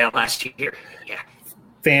 Yeah, last year. Yeah.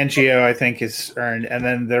 Fangio, I think, is earned, and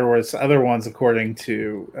then there was other ones according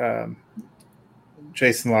to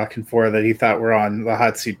Jason La Canfora that he thought were on the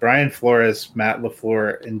hot seat. Brian Flores, Matt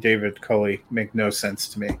LaFleur, and David Culley make no sense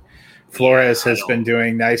to me. Flores has been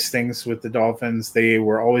doing nice things with the Dolphins. They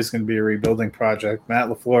were always going to be a rebuilding project. Matt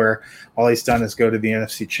LaFleur, all he's done is go to the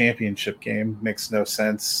NFC Championship game. Makes no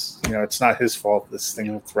sense. It's not his fault this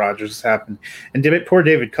thing with Rodgers has happened. And poor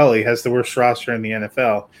David Culley has the worst roster in the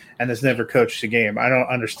NFL and has never coached a game. I don't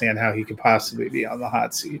understand how he could possibly be on the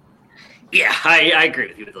hot seat. Yeah, I agree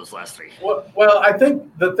with you with those last three. Well, I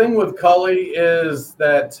think the thing with Culley is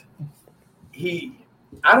that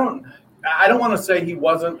I don't want to say he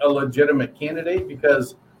wasn't a legitimate candidate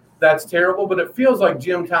because that's terrible, but it feels like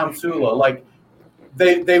Jim Tomsula. Like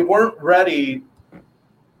they weren't ready.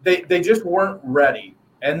 They just weren't ready.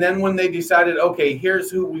 And then when they decided, okay, here's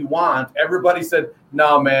who we want, everybody said,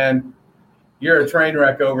 no, man, you're a train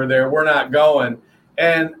wreck over there. We're not going.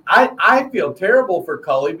 And I feel terrible for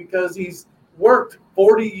Culley because he's worked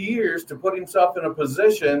 40 years to put himself in a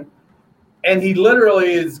position, and he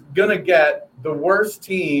literally is going to get the worst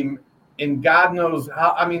team in God knows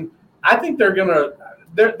how. I mean, I think they're going to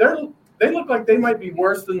 – they look like they might be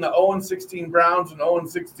worse than the 0-16 Browns and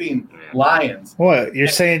 0-16 Lions. What, you're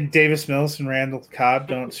saying Davis Mills and Randall Cobb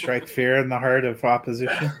don't strike fear in the heart of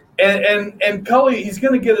opposition? And Culley, he's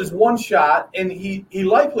going to get his one shot, and he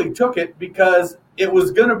likely took it because it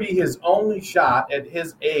was going to be his only shot at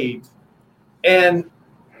his age. And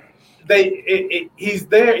he's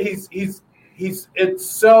there. It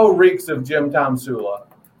so reeks of Jim Tomsula,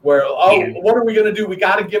 where what are we going to do? We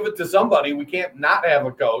got to give it to somebody. We can't not have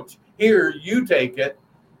a coach. Here, you take it.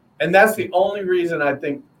 And that's the only reason I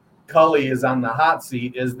think Culley is on the hot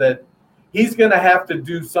seat is that he's going to have to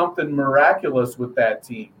do something miraculous with that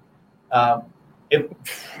team. If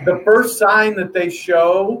the first sign that they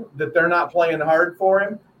show that they're not playing hard for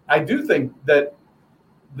him, I do think that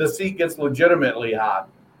the seat gets legitimately hot.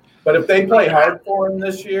 But if they play hard for him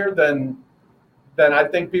this year, then I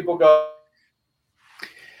think people go.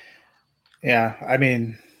 Yeah, I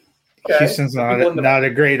mean, Houston's not a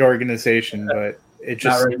great organization, but it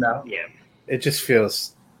just not right now. Yeah, it just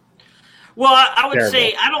feels. Well, I would terrible.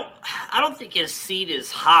 say I don't think his seat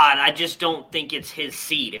is hot. I just don't think it's his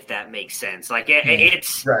seat, if that makes sense. Like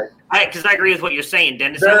it's right. Because I agree with what you're saying,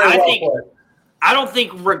 Dennis. I don't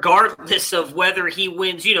think regardless of whether he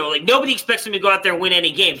wins, like nobody expects him to go out there and win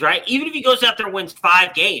any games, right? Even if he goes out there and wins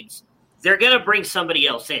 5 games, they're going to bring somebody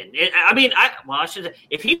else in. I should say,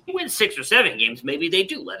 if he wins 6 or 7 games, maybe they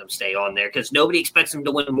do let him stay on there because nobody expects him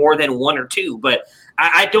to win more than 1 or 2. But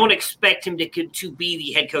I don't expect him to be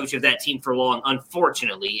the head coach of that team for long,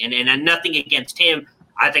 unfortunately. And nothing against him.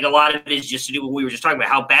 I think a lot of it is just to do what we were just talking about,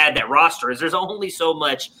 how bad that roster is. There's only so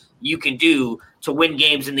much you can do to win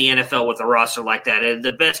games in the NFL with a roster like that. And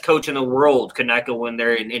the best coach in the world could not go in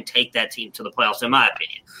there and take that team to the playoffs, in my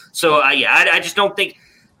opinion. So, I just don't think –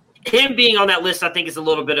 him being on that list, I think, is a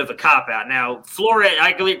little bit of a cop-out. Now, Flores,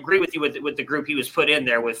 I agree with you with the group he was put in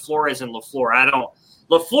there with Flores and LaFleur.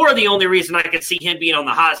 LaFleur, the only reason I could see him being on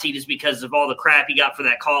the hot seat is because of all the crap he got for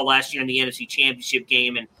that call last year in the NFC Championship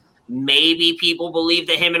game, and maybe people believe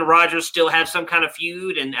that him and Rodgers still have some kind of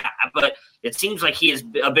feud, but it seems like he has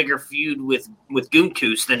a bigger feud with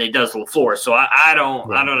Gutekunst than it does LaFleur. So I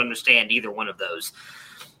don't understand either one of those.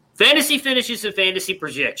 Fantasy finishes and fantasy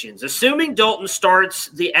projections. Assuming Dalton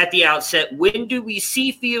starts at the outset, when do we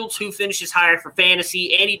see Fields, who finishes higher for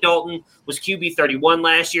fantasy? Andy Dalton was QB 31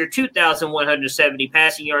 last year, 2,170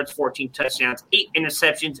 passing yards, 14 touchdowns, 8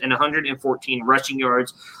 interceptions, and 114 rushing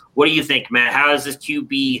yards. What do you think, Matt? How does this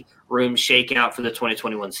QB room shake out for the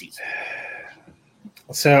 2021 season?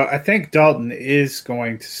 So I think Dalton is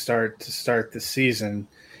going to start the season,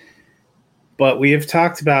 but we have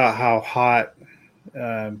talked about how hot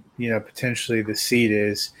potentially the seed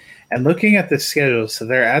is, and looking at the schedule, so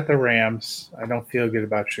they're at the Rams. I don't feel good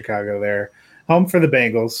about Chicago there. Home for the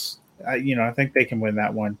Bengals. I think they can win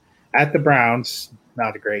that one. At the Browns,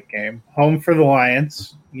 not a great game. Home for the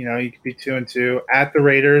Lions, you could be 2-2. At the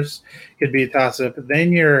Raiders, could be a toss-up.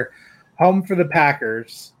 Then you're home for the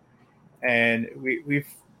Packers, and we've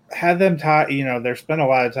had them talk. There's been a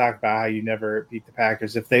lot of talk about how you never beat the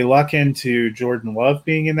Packers. If they luck into Jordan Love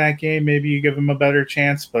being in that game, maybe you give them a better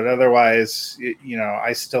chance. But otherwise,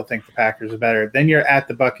 I still think the Packers are better. Then you're at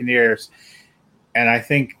the Buccaneers, and I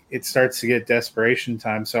think it starts to get desperation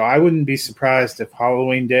time. So I wouldn't be surprised if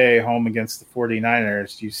Halloween Day home against the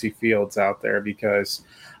 49ers, you see Fields out there, because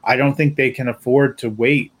I don't think they can afford to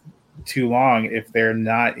wait too long if they're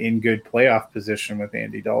not in good playoff position with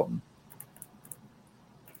Andy Dalton.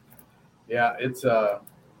 Yeah, it's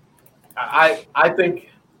I think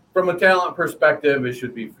from a talent perspective, it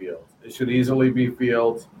should be Fields. It should easily be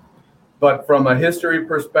Fields. But from a history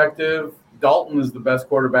perspective, Dalton is the best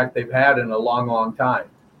quarterback they've had in a long, long time.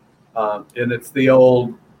 And it's the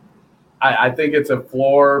old, I think it's a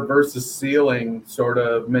floor versus ceiling sort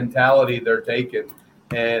of mentality they're taking.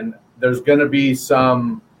 And there's going to be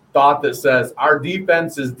some thought that says our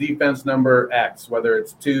defense is defense number X, whether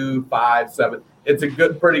it's 2, 5, 7. It's a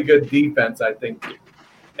pretty good defense, I think.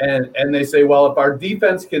 And they say, well, if our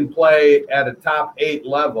defense can play at a top 8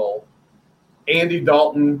 level, Andy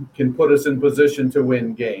Dalton can put us in position to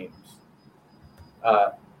win games.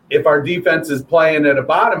 If our defense is playing at a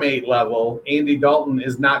bottom 8 level, Andy Dalton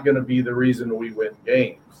is not going to be the reason we win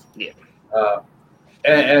games. Yeah.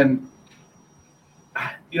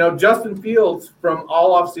 Justin Fields, from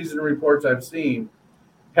all offseason reports I've seen,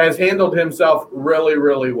 has handled himself really,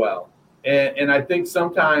 really well. And I think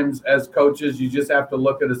sometimes as coaches, you just have to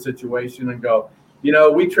look at a situation and go,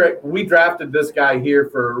 we drafted this guy here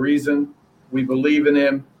for a reason. We believe in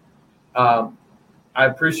him. I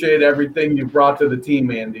appreciate everything you brought to the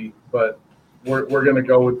team, Andy, but we're going to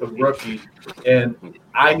go with the rookie. And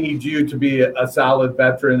I need you to be a solid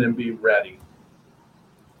veteran and be ready.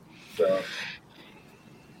 So.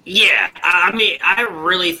 Yeah, I mean, I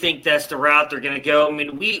really think that's the route they're going to go. I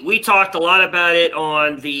mean, we talked a lot about it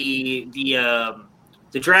on the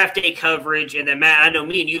draft day coverage, and then Matt, I know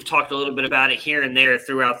me and you've talked a little bit about it here and there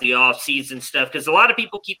throughout the off-season stuff, because a lot of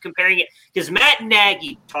people keep comparing it. Because Matt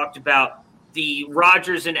Nagy talked about the the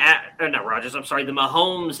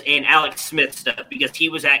Mahomes and Alex Smith stuff, because he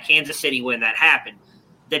was at Kansas City when that happened.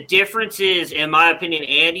 The difference is, in my opinion,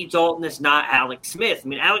 Andy Dalton is not Alex Smith. I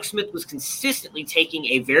mean, Alex Smith was consistently taking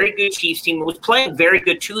a very good Chiefs team and was playing very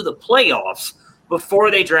good to the playoffs before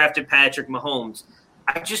they drafted Patrick Mahomes.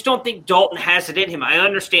 I just don't think Dalton has it in him. I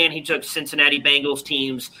understand he took Cincinnati Bengals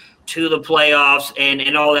teams to the playoffs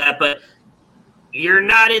and all that, but you're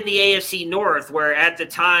not in the AFC North, where at the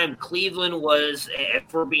time Cleveland was,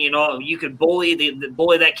 for being all, you could bully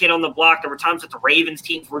bully that kid on the block. There were times that the Ravens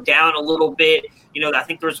teams were down a little bit. I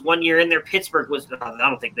think there was one year in there Pittsburgh was, I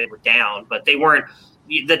don't think they were down, but they weren't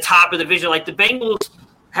the top of the division. Like the Bengals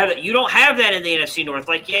you don't have that in the NFC North.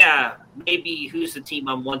 Like, yeah, maybe who's the team?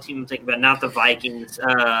 One team I'm thinking about, not the Vikings.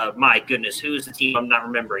 My goodness, who's the team I'm not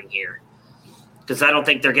remembering here? Because I don't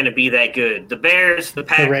think they're going to be that good. The Bears, the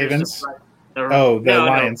Packers, the Ravens.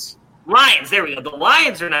 Lions. No. Lions, there we go. The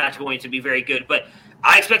Lions are not going to be very good, but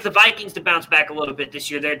I expect the Vikings to bounce back a little bit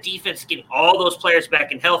this year. Their defense is getting all those players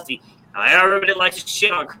back and healthy. I already like to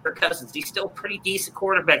shit on Kirk Cousins. He's still a pretty decent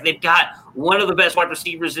quarterback. They've got one of the best wide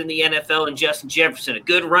receivers in the NFL in Justin Jefferson, a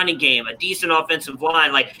good running game, a decent offensive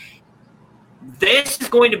line. Like, this is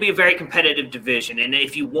going to be a very competitive division, and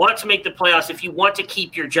if you want to make the playoffs, if you want to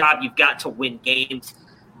keep your job, you've got to win games.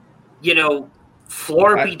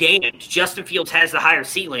 Floor be damned. Justin Fields has the higher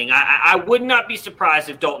ceiling. I would not be surprised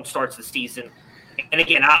if Dalton starts the season. And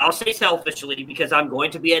again, I'll say selfishly, because I'm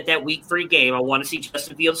going to be at that week 3 game. I want to see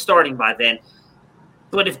Justin Fields starting by then.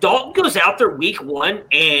 But if Dalton goes out there week 1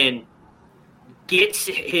 and gets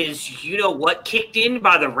his kicked in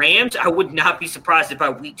by the Rams, I would not be surprised if by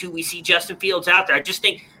week 2 we see Justin Fields out there. I just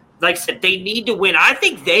think, like I said, they need to win. I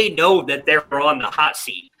think they know that they're on the hot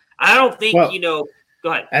seat. I don't think,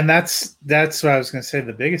 Go ahead. And that's what I was going to say.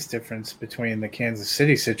 The biggest difference between the Kansas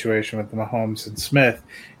City situation with the Mahomes and Smith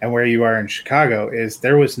and where you are in Chicago is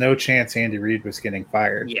there was no chance Andy Reid was getting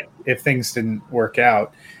fired. Yeah. If things didn't work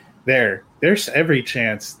out there's every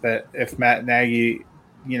chance that if Matt Nagy,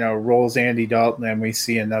 rolls Andy Dalton and we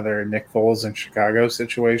see another Nick Foles in Chicago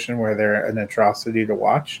situation where they're an atrocity to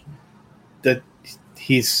watch, that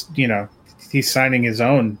he's signing his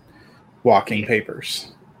own walking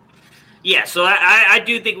papers. Yeah, so I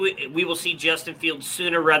do think we will see Justin Fields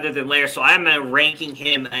sooner rather than later. So I'm ranking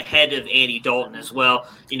him ahead of Andy Dalton as well.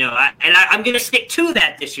 I'm going to stick to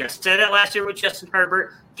that this year. I said that last year with Justin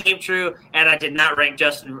Herbert, came true, and I did not rank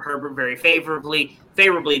Justin Herbert very favorably.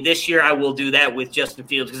 This year, I will do that with Justin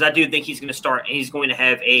Fields because I do think he's going to start and he's going to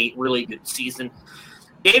have a really good season.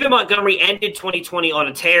 David Montgomery ended 2020 on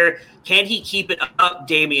a tear. Can he keep it up?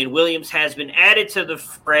 Damian Williams has been added to the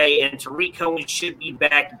fray, and Tariq Cohen should be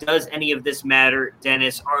back. Does any of this matter,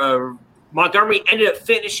 Dennis? Montgomery ended up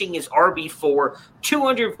finishing his RB4,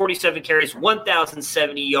 247 carries,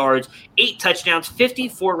 1,070 yards, 8 touchdowns,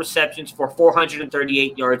 54 receptions for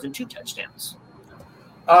 438 yards and 2 touchdowns.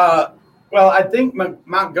 Well, I think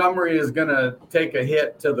Montgomery is going to take a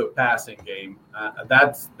hit to the passing game.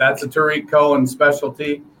 That's a Tariq Cohen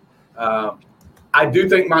specialty. I do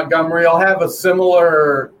think Montgomery will have a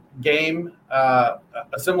similar game, a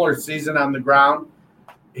similar season on the ground.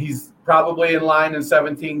 He's probably in line in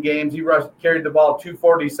 17 games. He carried the ball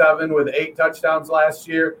 247 with 8 touchdowns last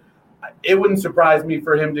year. It wouldn't surprise me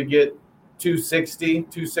for him to get 260,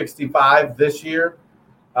 265 this year.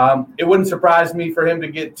 It wouldn't surprise me for him to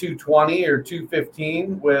get 220 or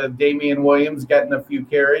 215 with Damian Williams getting a few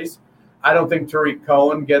carries. I don't think Tariq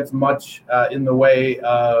Cohen gets much in the way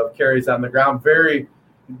of carries on the ground. Very,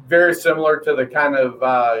 very similar to the kind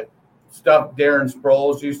of stuff Darren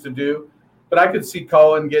Sproles used to do. But I could see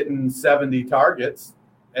Cohen getting 70 targets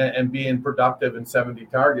and being productive in 70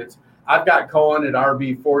 targets. I've got Cohen at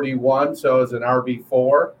RB41, so as an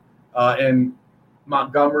RB4, and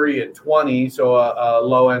Montgomery at 20, so a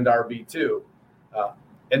low-end RB2.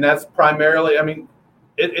 And that's primarily,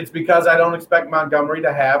 it's because I don't expect Montgomery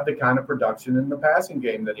to have the kind of production in the passing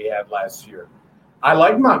game that he had last year. I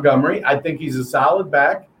like Montgomery. I think he's a solid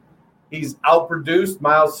back. He's outproduced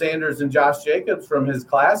Miles Sanders and Josh Jacobs from his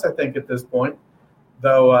class, I think, at this point.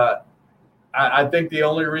 Though I think the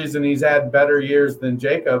only reason he's had better years than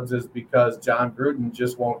Jacobs is because John Gruden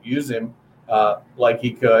just won't use him like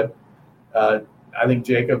he could. I think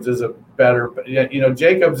Jacobs is a better –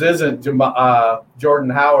 Jacobs isn't Jordan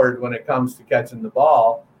Howard when it comes to catching the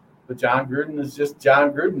ball, but John Gruden is just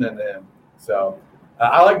John Gruden in him. So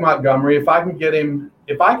I like Montgomery. If I can get him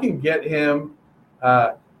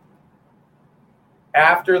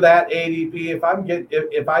after that ADP,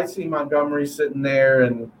 if I see Montgomery sitting there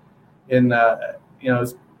and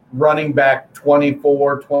running back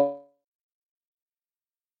 24,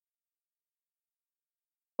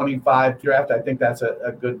 25 draft, I think that's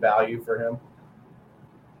a good value for him.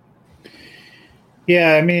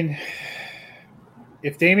 Yeah,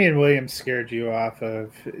 if Damian Williams scared you off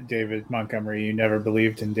of David Montgomery, you never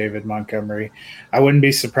believed in David Montgomery. I wouldn't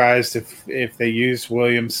be surprised if they used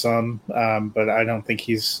Williams some, but I don't think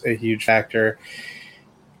he's a huge factor.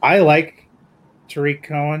 I like Tariq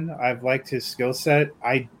Cohen. I've liked his skill set.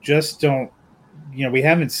 I just don't, we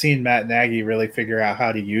haven't seen Matt Nagy really figure out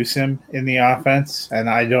how to use him in the offense, and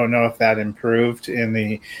I don't know if that improved in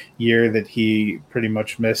the year that he pretty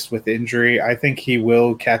much missed with injury. I think he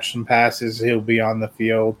will catch some passes. He'll be on the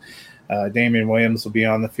field. Damian Williams will be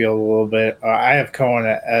on the field a little bit. I have Cohen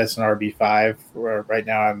as an RB5. Right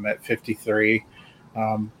now I'm at 53.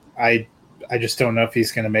 I just don't know if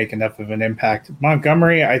he's going to make enough of an impact.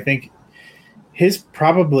 Montgomery, I think his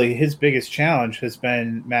biggest challenge has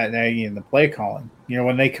been Matt Nagy and the play calling.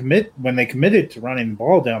 When they committed to running the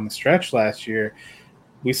ball down the stretch last year,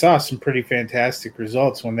 we saw some pretty fantastic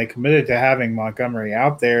results. When they committed to having Montgomery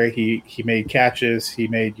out there, he made catches, he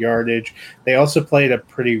made yardage. They also played a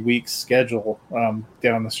pretty weak schedule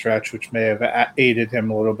down the stretch, which may have aided him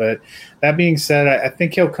a little bit. That being said, I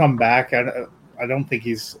think he'll come back. I don't think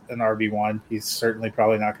he's an RB1. He's certainly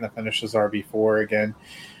probably not going to finish as RB4 again.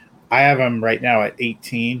 I have him right now at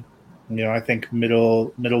 18. I think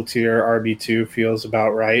middle tier RB2 feels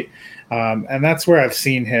about right. And that's where I've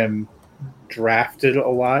seen him drafted a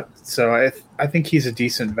lot. So I think he's a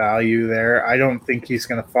decent value there. I don't think he's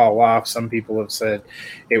going to fall off. Some people have said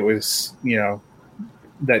it was,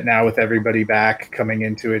 that now with everybody back coming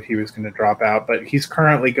into it, he was going to drop out. But he's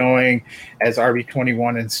currently going as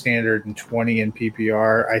RB21 in standard and 20 in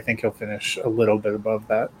PPR. I think he'll finish a little bit above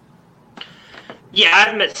that. Yeah,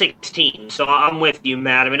 I'm at 16, so I'm with you,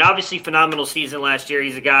 Matt. Obviously, phenomenal season last year.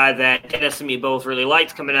 He's a guy that Dennis and me both really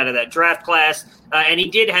liked coming out of that draft class, and he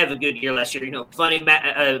did have a good year last year. Funny,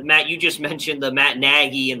 Matt, you just mentioned the Matt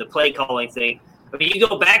Nagy and the play calling thing. I mean, you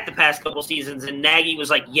go back the past couple seasons, and Nagy was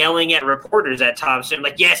like yelling at reporters at times, saying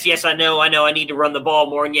like, "Yes, I know, I need to run the ball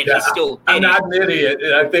more," and yet he still did. I'm not an idiot.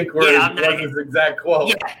 I think was his exact quote.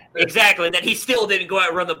 Yeah, exactly. That he still didn't go out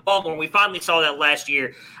and run the ball more. And we finally saw that last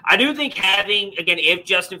year. I do think if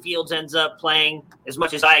Justin Fields ends up playing as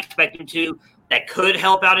much as I expect him to, that could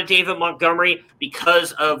help out a David Montgomery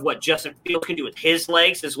because of what Justin Fields can do with his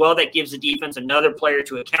legs as well. That gives the defense another player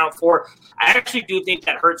to account for. I actually do think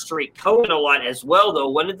that hurts Tariq Cohen a lot as well, though.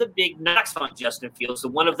 One of the big knocks on Justin Fields,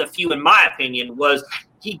 one of the few in my opinion, was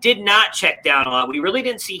he did not check down a lot. We really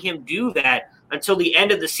didn't see him do that until the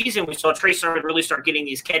end of the season. We saw Trey Sermon really start getting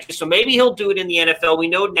these catches. So maybe he'll do it in the NFL. We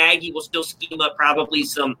know Nagy will still scheme up probably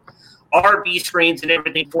some RB screens and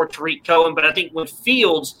everything for Tariq Cohen. But I think when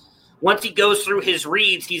Fields, once he goes through his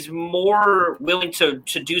reads, he's more willing to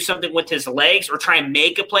do something with his legs or try and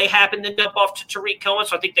make a play happen than dump off to Tariq Cohen.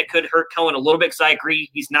 So I think that could hurt Cohen a little bit because I agree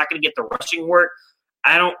he's not going to get the rushing work.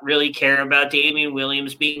 I don't really care about Damian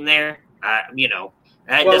Williams being there.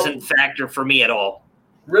 That doesn't factor for me at all.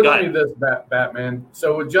 Riddle me this, Batman.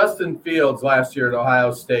 So with Justin Fields last year at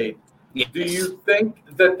Ohio State, yes. Do you think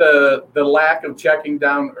that the lack of checking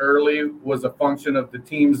down early was a function of the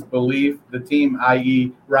team's belief, the team,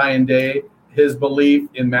 i.e. Ryan Day, his belief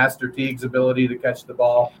in Master Teague's ability to catch the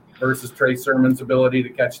ball versus Trey Sermon's ability to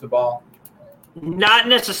catch the ball? Not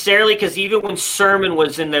necessarily, because even when Sermon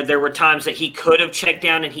was in there were times that he could have checked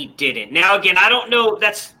down and he didn't. Now, again, I don't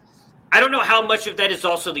know how much of that is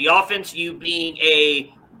also the offense. You being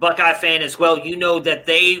a Buckeye fan as well, you know that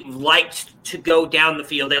they liked to go down the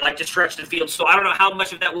field. They like to stretch the field. So I don't know how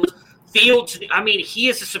much of that was Fields. I mean, he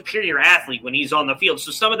is a superior athlete when he's on the field.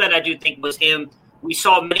 So some of that I do think was him. We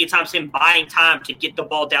saw many times him buying time to get the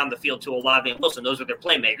ball down the field to Olave and Wilson. Those are their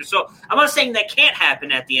playmakers. So I'm not saying that can't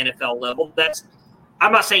happen at the NFL level.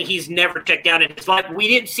 I'm not saying he's never checked down in his life. We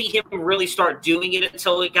didn't see him really start doing it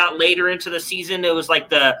until it got later into the season. It was like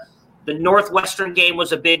the Northwestern game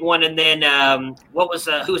was a big one, and then who was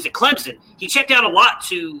it? Clemson. He checked down a lot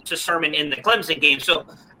to Sermon in the Clemson game, so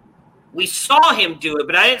we saw him do it,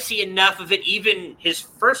 but I didn't see enough of it even his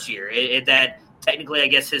first year. That technically, I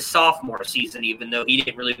guess, his sophomore season, even though he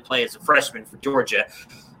didn't really play as a freshman for Georgia.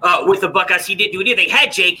 With the Buckeyes, he didn't do anything. He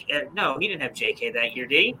had Jake. No, he didn't have J.K. that year,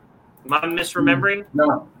 did he? Am I misremembering?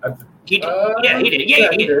 No. He did. He did.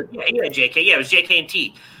 Yeah, he had J.K. Yeah, it was J.K. and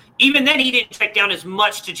T. Even then, he didn't check down as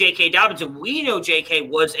much to J.K. Dobbins, and we know J.K.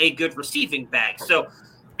 was a good receiving back. So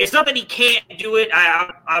it's not that he can't do it.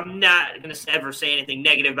 I'm not going to ever say anything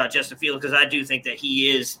negative about Justin Fields because I do think that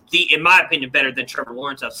he is, in my opinion, better than Trevor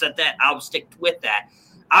Lawrence. I've said that. I'll stick with that.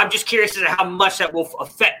 I'm just curious as to how much that will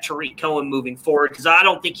affect Tariq Cohen moving forward because I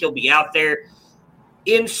don't think he'll be out there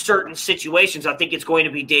in certain situations. I think it's going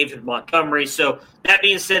to be David Montgomery. So that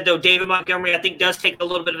being said, though, David Montgomery, I think, does take a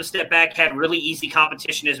little bit of a step back, had really easy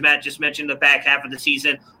competition, as Matt just mentioned, the back half of the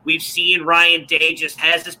season. We've seen Ryan Day just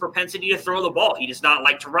has this propensity to throw the ball. He does not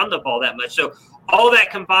like to run the ball that much. So all that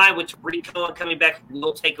combined with Tariq Cohen coming back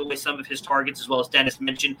will take away some of his targets, as well as Dennis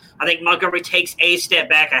mentioned. I think Montgomery takes a step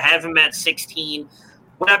back. I have him at 16.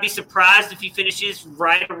 Would I be surprised if he finishes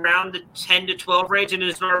right around the 10 to 12 range and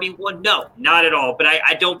is an RB1? No, not at all. But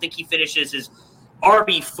I don't think he finishes as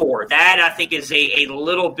RB4. That, I think, is a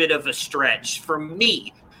little bit of a stretch. For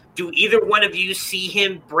me, do either one of you see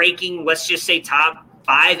him breaking, let's just say, top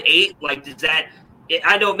 5, 8? Like, does that –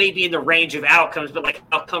 I know it may be in the range of outcomes, but, like,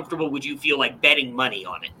 how comfortable would you feel, like, betting money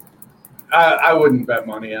on it? I wouldn't bet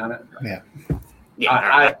money on it. Yeah,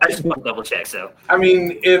 I just want to double check, so. I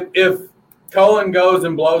mean, if Cohen goes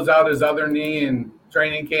and blows out his other knee in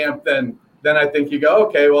training camp, then I think you go,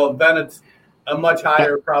 okay, well, then it's a much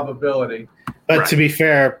higher probability. But to be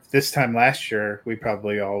fair, this time last year, we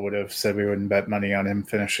probably all would have said we wouldn't bet money on him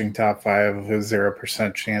finishing top 5 of a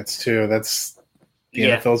 0% chance, too. That's the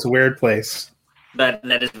NFL's a weird place. That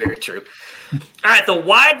is very true. All right, the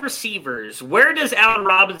wide receivers. Where does Allen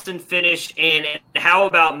Robinson finish, and how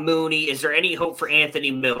about Mooney? Is there any hope for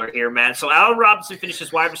Anthony Miller here, Matt? So Allen Robinson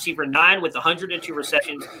finishes wide receiver 9 with 102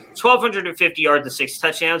 receptions, 1,250 yards and 6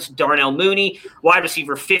 touchdowns. Darnell Mooney, wide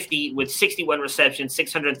receiver 50 with 61 receptions,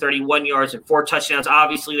 631 yards and 4 touchdowns.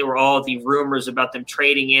 Obviously, there were all the rumors about them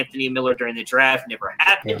trading Anthony Miller during the draft. Never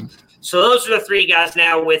happened. Yeah. So those are the 3 guys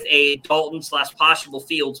now with a Dalton/possible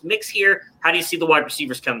Fields mix here. How do you see the wide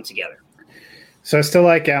receivers coming together? So I still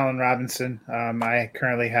like Allen Robinson. I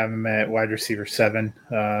currently have him at wide receiver 7,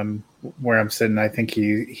 where I'm sitting. I think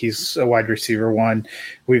he's a wide receiver 1.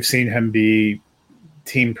 We've seen him be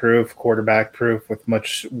team-proof, quarterback-proof with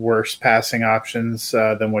much worse passing options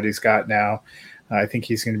than what he's got now. I think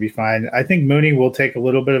he's going to be fine. I think Mooney will take a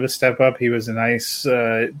little bit of a step up. He was a nice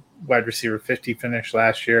wide receiver 50 finish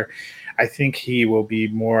last year. I think he will be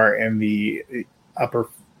more in the upper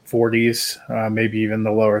 40s, maybe even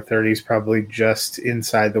the lower 30s, probably just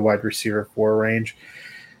inside the wide receiver 4 range.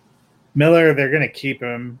 Miller, they're going to keep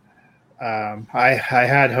him. I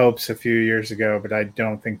had hopes a few years ago, but I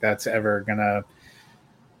don't think that's ever going to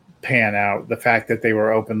pan out. The fact that they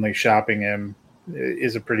were openly shopping him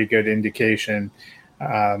is a pretty good indication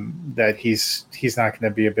that he's not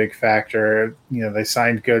going to be a big factor. They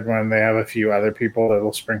signed Goodwin. They have a few other people that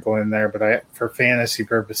will sprinkle in there, but for fantasy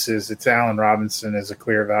purposes, it's Allen Robinson is a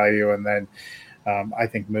clear value, and then I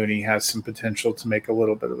think Mooney has some potential to make a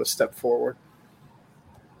little bit of a step forward.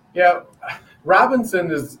 Yeah,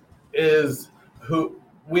 Robinson is who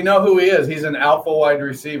we know who he is. He's an alpha wide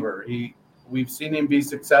receiver. We've seen him be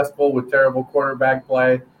successful with terrible quarterback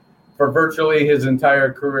play for virtually his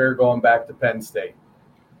entire career going back to Penn State.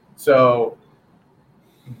 So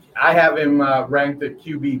I have him ranked at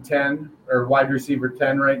QB 10 or wide receiver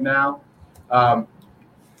 10 right now.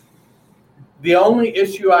 The only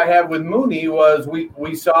issue I have with Mooney was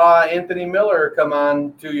we saw Anthony Miller come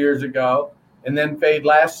on 2 years ago and then fade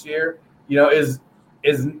last year. Is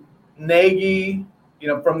Nagy,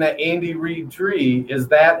 from that Andy Reid tree, is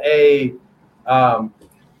that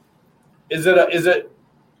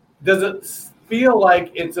does it feel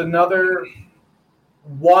like it's another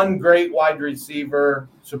one great wide receiver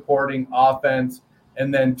supporting offense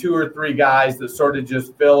and then 2 or 3 guys that sort of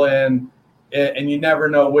just fill in and you never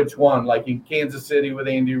know which one, like in Kansas City with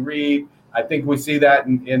Andy Reid? I think we see that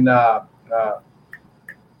in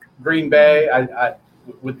Green Bay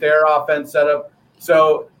with their offense setup.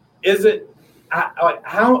 So is it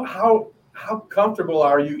how comfortable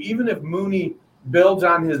are you, even if Mooney builds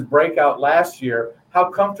on his breakout last year, how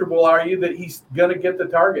comfortable are you that he's going to get the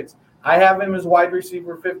targets? I have him as wide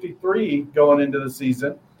receiver 53 going into the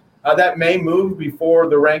season. That may move before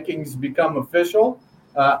the rankings become official.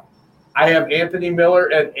 I have Anthony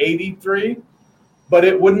Miller at 83, but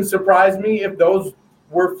it wouldn't surprise me if those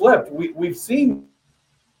were flipped. We've seen.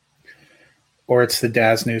 Or it's the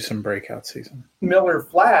Daz Newsome breakout season. Miller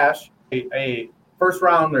flash, a first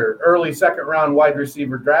round or early second round wide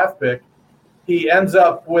receiver draft pick. He ends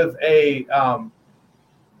up with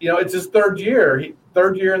it's his third year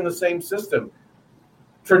in the same system.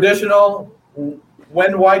 Traditional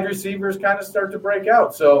when wide receivers kind of start to break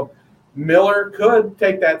out. So Miller could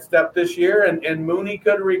take that step this year and Mooney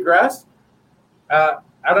could regress. I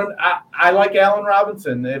like Allen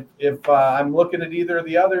Robinson. If I'm looking at either of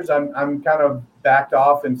the others, I'm kind of backed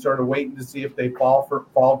off and sort of waiting to see if they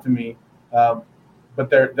fall to me. But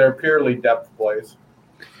they're purely depth plays.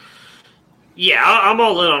 Yeah, I'm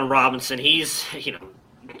all in on Robinson. He's,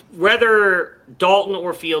 whether Dalton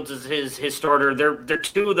or Fields is his starter, they're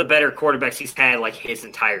 2 of the better quarterbacks he's had like his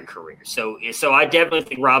entire career. So I definitely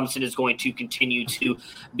think Robinson is going to continue to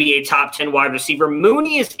be a top 10 wide receiver.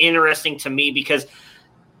 Mooney is interesting to me because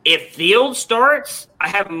if Fields starts, I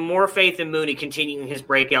have more faith in Mooney continuing his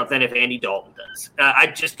breakout than if Andy Dalton does. I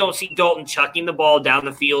just don't see Dalton chucking the ball down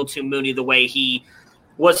the field to Mooney the way he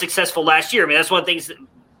was successful last year. I mean, that's one of the things that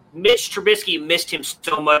Mitch Trubisky missed him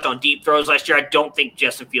so much on deep throws last year. I don't think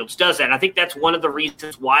Justin Fields does that. And I think that's one of the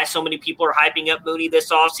reasons why so many people are hyping up Mooney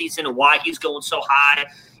this offseason and why he's going so high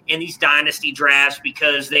in these dynasty drafts,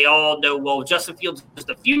 because they all know, well, Justin Fields is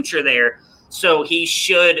the future there, so he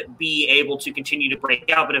should be able to continue to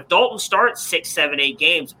break out. But if Dalton starts 6, 7, 8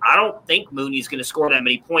 games, I don't think Mooney's going to score that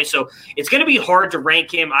many points. So it's going to be hard to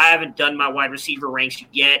rank him. I haven't done my wide receiver ranks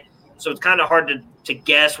yet, so it's kind of hard to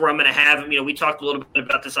guess where I'm going to have him. We talked a little bit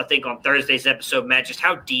about this, I think, on Thursday's episode, Matt, just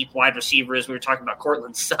how deep wide receiver is. We were talking about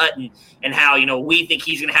Cortland Sutton and how, we think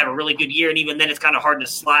he's going to have a really good year. And even then it's kind of hard to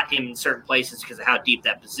slot him in certain places because of how deep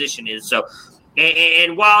that position is. So,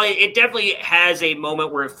 and while it definitely has a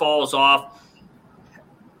moment where it falls off,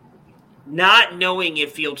 not knowing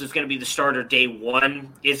if Fields is going to be the starter day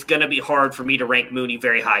one is going to be hard for me to rank Mooney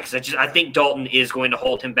very high, because I think Dalton is going to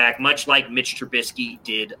hold him back, much like Mitch Trubisky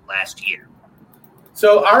did last year.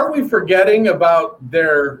 So are we forgetting about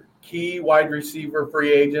their key wide receiver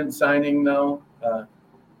free agent signing, though?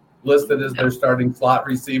 Listed as their starting slot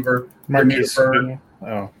receiver, Marcus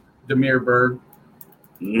Damiere Byrd.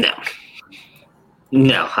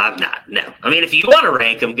 No, I'm not. No. I mean, if you want to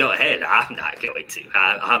rank him, go ahead. I'm not going to.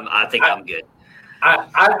 I think I'm good.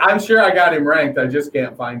 I'm sure I got him ranked. I just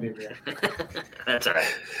can't find him yet. That's all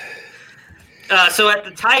right. So at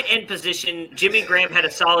the tight end position, Jimmy Graham had a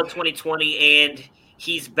solid 2020, and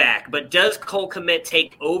he's back. But does Cole Kmet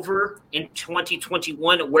take over in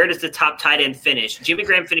 2021? Where does the top tight end finish? Jimmy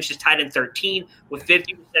Graham finishes tight end 13 with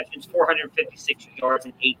 50 receptions, 456 yards,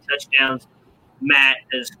 and 8 touchdowns. Matt,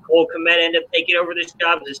 does Cole Kmet end up taking over this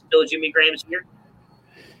job? Is it still Jimmy Graham's year?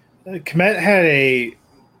 Kmet had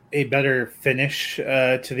a better finish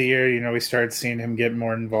to the year. You know, we started seeing him get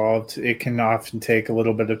more involved. It can often take a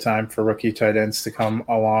little bit of time for rookie tight ends to come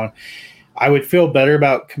along. I would feel better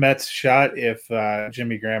about Kmet's shot if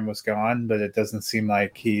Jimmy Graham was gone, but it doesn't seem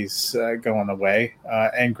like he's going away.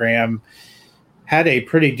 And Graham had a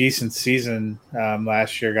pretty decent season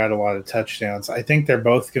last year, got a lot of touchdowns. I think they're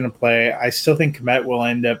both going to play. I still think Kmet will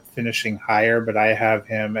end up finishing higher, but I have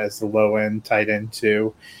him as the low-end tight end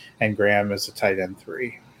 2 and Graham as a tight end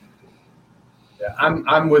 3. Yeah,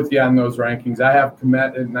 I'm with you on those rankings. I have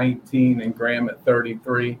Kmet at 19 and Graham at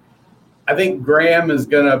 33. I think Graham is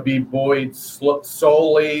going to be buoyed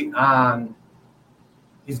solely on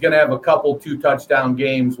 – he's going to have a couple 2-touchdown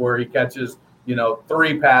games where he catches,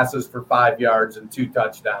 3 passes for 5 yards and 2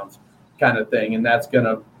 touchdowns kind of thing, and that's going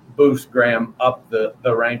to boost Graham up the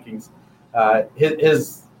rankings.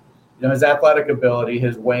 His athletic ability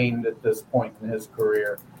has waned at this point in his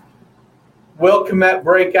career. Will Kmet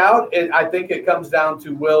break out? I think it comes down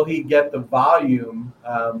to will he get the volume.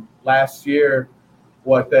 Last year,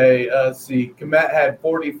 Kmet had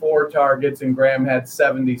 44 targets and Graham had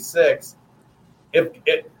 76.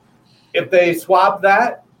 If they swap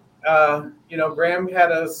that, Graham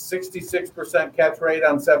had a 66% catch rate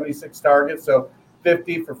on 76 targets, so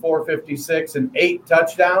 50 for 456 and 8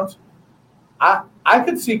 touchdowns. I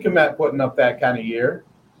could see Kmet putting up that kind of year.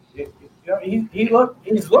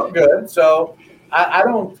 He's looked good, so I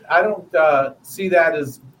don't see that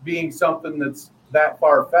as being something that's that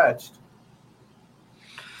far fetched.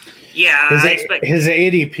 Yeah, his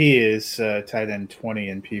ADP is tight end 20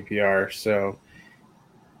 in PPR, so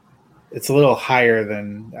it's a little higher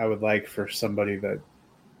than I would like for somebody that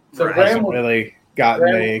hasn't really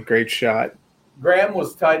gotten a great shot. Graham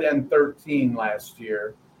was tight end 13 last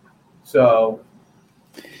year, so.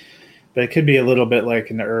 But it could be a little bit like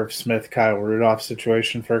in the Irv Smith, Kyle Rudolph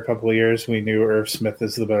situation for a couple of years. We knew Irv Smith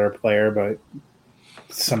is the better player, but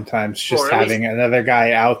sometimes just having another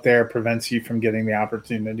guy out there prevents you from getting the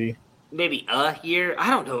opportunity. Maybe a year. I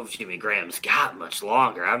don't know if Jimmy Graham's got much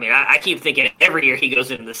longer. I mean, I keep thinking every year he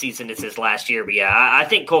goes into the season it's his last year. But, yeah, I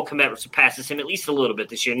think Cole Kmet surpasses him at least a little bit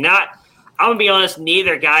this year. I'm going to be honest,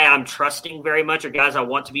 neither guy I'm trusting very much or guys I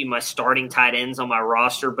want to be my starting tight ends on my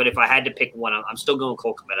roster. But if I had to pick one, I'm still going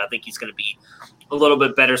Cole Kmet. I think he's going to be a little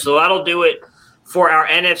bit better. So that'll do it for our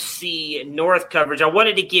NFC North coverage. I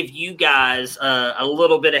wanted to give you guys a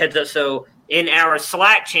little bit of heads up. So in our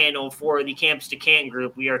Slack channel for the Campus to Canton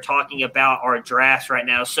group, we are talking about our drafts right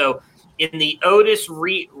now. So in the Otis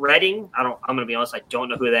Redding, I'm going to be honest, I don't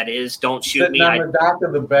know who that is. Don't shoot me. Sitting on the dock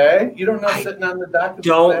of the bay? You don't know sitting on the dock of the bay?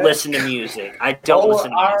 Don't listen to music. I don't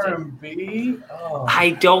listen to music. R&B? Oh.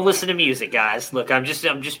 I don't listen to music, guys. Look, I'm just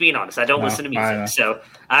being honest. I don't listen to music. So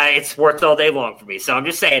it's worth all day long for me. So I'm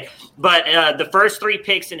just saying. But the first 3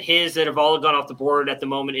 picks in his that have all gone off the board at the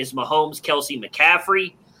moment is Mahomes, Kelsey,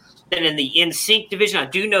 McCaffrey. Then in the NSYNC division, I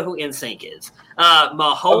do know who NSYNC is.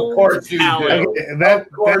 Mahomes, of course you Allen. do.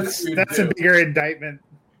 That's a bigger indictment.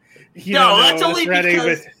 That's only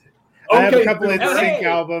because I have a couple of NSYNC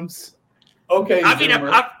albums. Okay, I mean,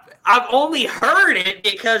 I've only heard it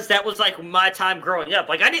because that was like my time growing up.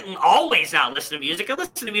 Like I didn't always not listen to music. I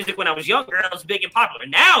listened to music when I was younger. I was big and popular.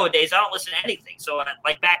 Nowadays, I don't listen to anything. So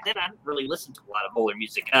like back then, I didn't really listen to a lot of older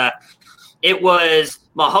music. It was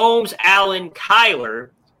Mahomes, Allen,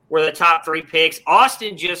 Kyler were the top 3 picks.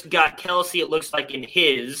 Austin just got Kelsey, it looks like, in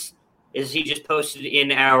his, as he just posted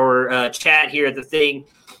in our chat here, the thing.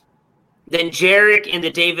 Then Jarek in the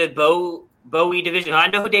David Bowie division. I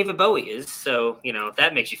know who David Bowie is, so, if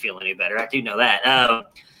that makes you feel any better. I do know that.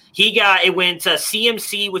 It went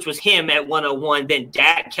CMC, which was him at 101, then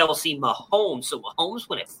Dak, Kelsey, Mahomes. So Mahomes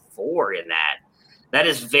went at 4 in that. That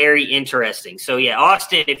is very interesting. So, yeah,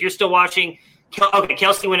 Austin, if you're still watching – okay,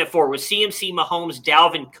 Kelsey went at 4 with CMC, Mahomes,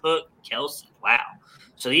 Dalvin Cook, Kelsey. Wow.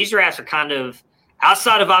 So these drafts are kind of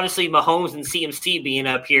outside of obviously Mahomes and CMC being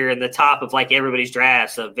up here in the top of like everybody's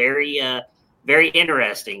drafts. So very, very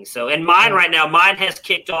interesting. So, and mine right now, mine has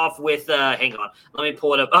kicked off with, hang on, let me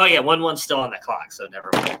pull it up. Oh yeah, 1-1's still on the clock. So never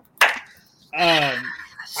mind. I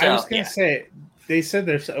was going to say, they said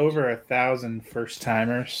there's over 1,000 first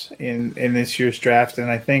timers in this year's draft. And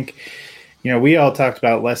I think, we all talked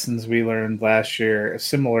about lessons we learned last year, a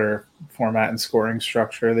similar format and scoring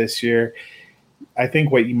structure this year. I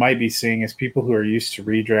think what you might be seeing is people who are used to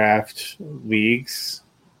redraft leagues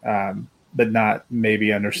but not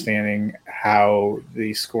maybe understanding how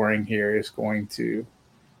the scoring here is going to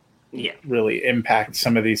really impact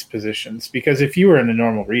some of these positions. Because if you were in a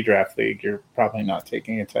normal redraft league, you're probably not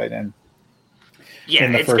taking a tight end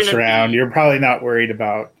in the first round. You're probably not worried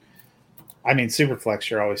about, Superflex,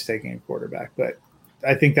 you're always taking a quarterback, but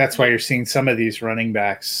I think that's why you're seeing some of these running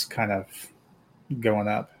backs kind of going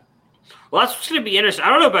up. Well, that's what's going to be interesting. I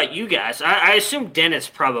don't know about you guys. I assume Dennis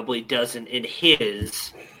probably doesn't in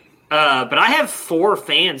his. But I have 4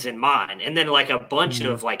 fans in mine, and then like a bunch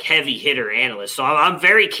of like heavy hitter analysts. So I'm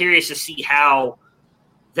very curious to see how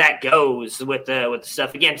that goes with the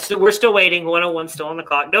stuff. Again, so we're still waiting. 101 still on the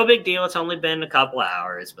clock. No big deal. It's only been a couple of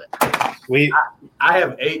hours, but I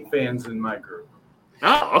have 8 fans in my group.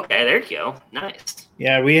 Oh, okay. There you go. Nice.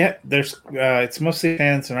 Yeah, there's it's mostly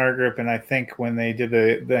fans in our group, and I think when they did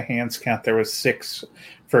the hands count, there was 6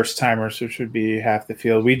 first timers, which would be half the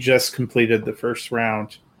field. We just completed the first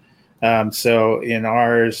round. So in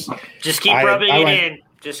ours, just keep rubbing it in.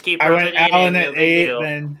 Just keep rubbing it in. I went Allen at 8,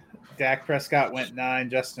 then Dak Prescott went 9,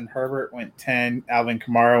 Justin Herbert went 10, Alvin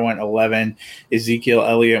Kamara went 11, Ezekiel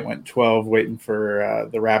Elliott went 12, waiting for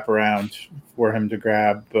the wraparound for him to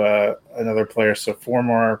grab another player. So 4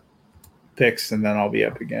 more picks, and then I'll be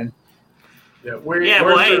up again. Yeah, we're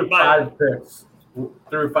through 5 picks.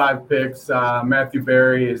 Through 5 picks. Matthew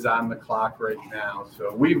Berry is on the clock right now.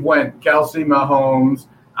 So we went Kelsey, Mahomes.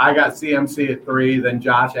 I got CMC at 3, then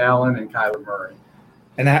Josh Allen and Kyler Murray.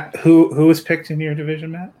 And who was picked in your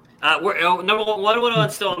division, Matt? We're number 1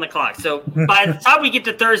 still on the clock. So by the time we get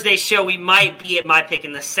to Thursday's show, we might be at my pick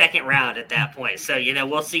in the second round at that point. So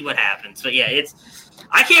we'll see what happens. But yeah,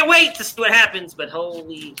 I can't wait to see what happens. But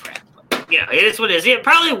holy crap! It is what it is. Yeah,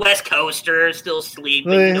 probably West Coaster still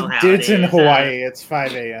sleeping. Dude's in Hawaii. It's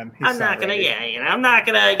 5 a.m. I'm not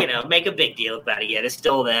gonna make a big deal about it yet. It's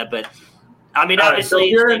still there, but obviously, so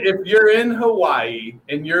if you're in Hawaii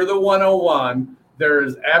and you're the 101, there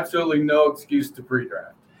is absolutely no excuse to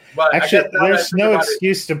pre-draft. But actually, there's no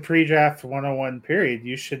excuse to pre-draft 101. Period.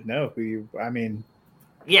 You should know who you.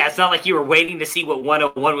 Yeah, it's not like you were waiting to see what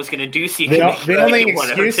 101 was going to do. So the only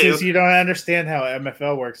excuse is you don't understand how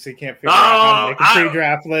MFL works. So you can't figure out how to make a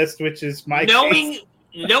pre-draft list, which is my case.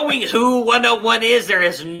 Knowing who 101 is, there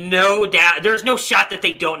is no doubt. There's no shot that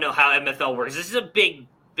they don't know how MFL works. This is a big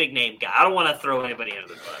name guy. I don't want to throw anybody under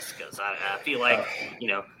the bus because I feel like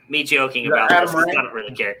me joking about this. I don't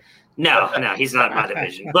really care. No, he's not in my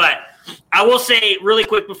division. But I will say really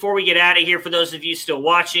quick before we get out of here, for those of you still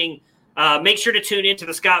watching, make sure to tune into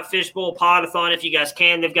the Scott Fishbowl Podathon if you guys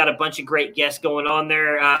can. They've got a bunch of great guests going on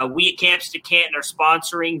there. We at Camps to Canton are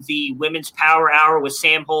sponsoring the Women's Power Hour with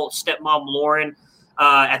Sam Holt, stepmom Lauren,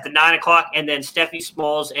 at the 9 o'clock, and then Stephanie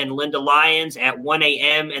Smalls and Linda Lyons at 1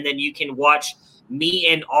 a.m. And then you can watch me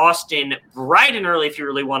and Austin bright and early if you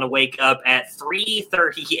really want to wake up at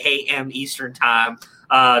 3:30 a.m. Eastern time.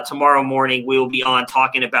 Tomorrow morning we will be on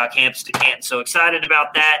talking about Camps to Canton. So excited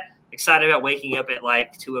about that. Excited about waking up at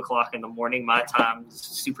like 2 o'clock in the morning. My time,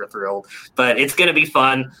 super thrilled, but it's going to be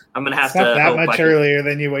fun. I'm going to have not that much earlier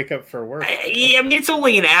than you wake up for work. It's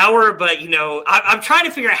only an hour, but I'm trying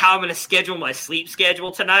to figure out how I'm going to schedule my sleep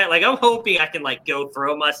schedule tonight. Like I'm hoping I can go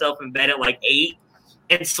throw myself in bed at 8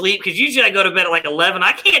 and sleep, because usually I go to bed at 11.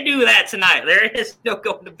 I can't do that tonight. There is no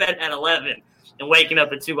going to bed at 11 and waking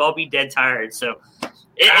up at 2. I'll be dead tired. So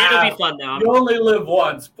it'll be fun though. You only live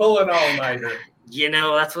once. Pull an all-nighter.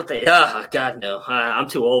 That's what they – oh, God, no. I'm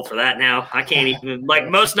too old for that now. I can't even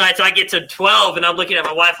 – most nights I get to 12 and I'm looking at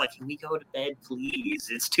my wife can we go to bed, please?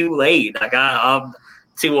 It's too late. I'm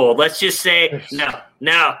too old. Let's just say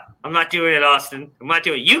no. I'm not doing it, Austin. I'm not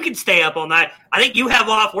doing it. You can stay up all night. I think you have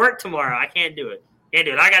off work tomorrow. I can't do it.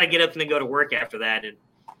 I got to get up and then go to work after that. And,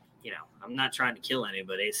 I'm not trying to kill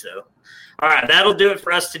anybody. So, all right, that'll do it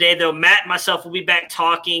for us today, though. Matt and myself will be back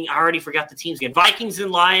talking. I already forgot the teams again. Vikings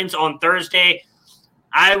and Lions on Thursday.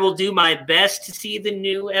 I will do my best to see the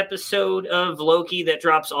new episode of Loki that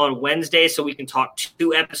drops on Wednesday so we can talk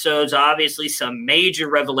 2 episodes. Obviously, some major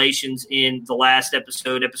revelations in the last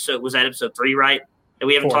episode. Was that episode 3, right? That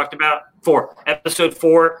we haven't talked about? 4. Episode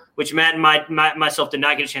 4, which Matt and myself did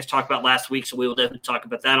not get a chance to talk about last week, so we will definitely talk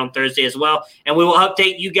about that on Thursday as well. And we will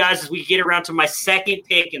update you guys as we get around to my second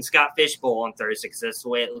pick in Scott Fishbowl on Thursday, because that's the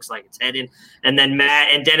way it looks like it's heading. And then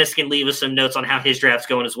Matt and Dennis can leave us some notes on how his draft's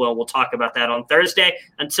going as well. We'll talk about that on Thursday.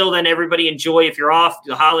 Until then, everybody enjoy if you're off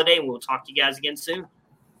the holiday, and we'll talk to you guys again soon.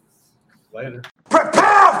 Later.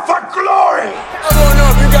 Prepare for glory! I don't know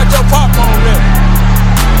if you got your popcorn ready.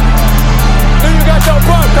 Do you got your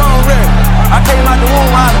popcorn ready? I came out the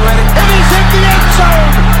womb, I was ready. And he's hit the end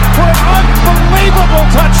zone for an unbelievable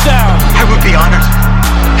touchdown. I would be honored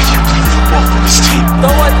if you played football for this team.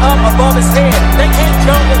 Throw it up above his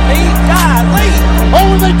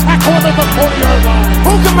 40-yard line.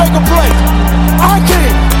 Who can make a play? I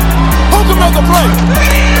can. Who can make a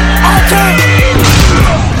play?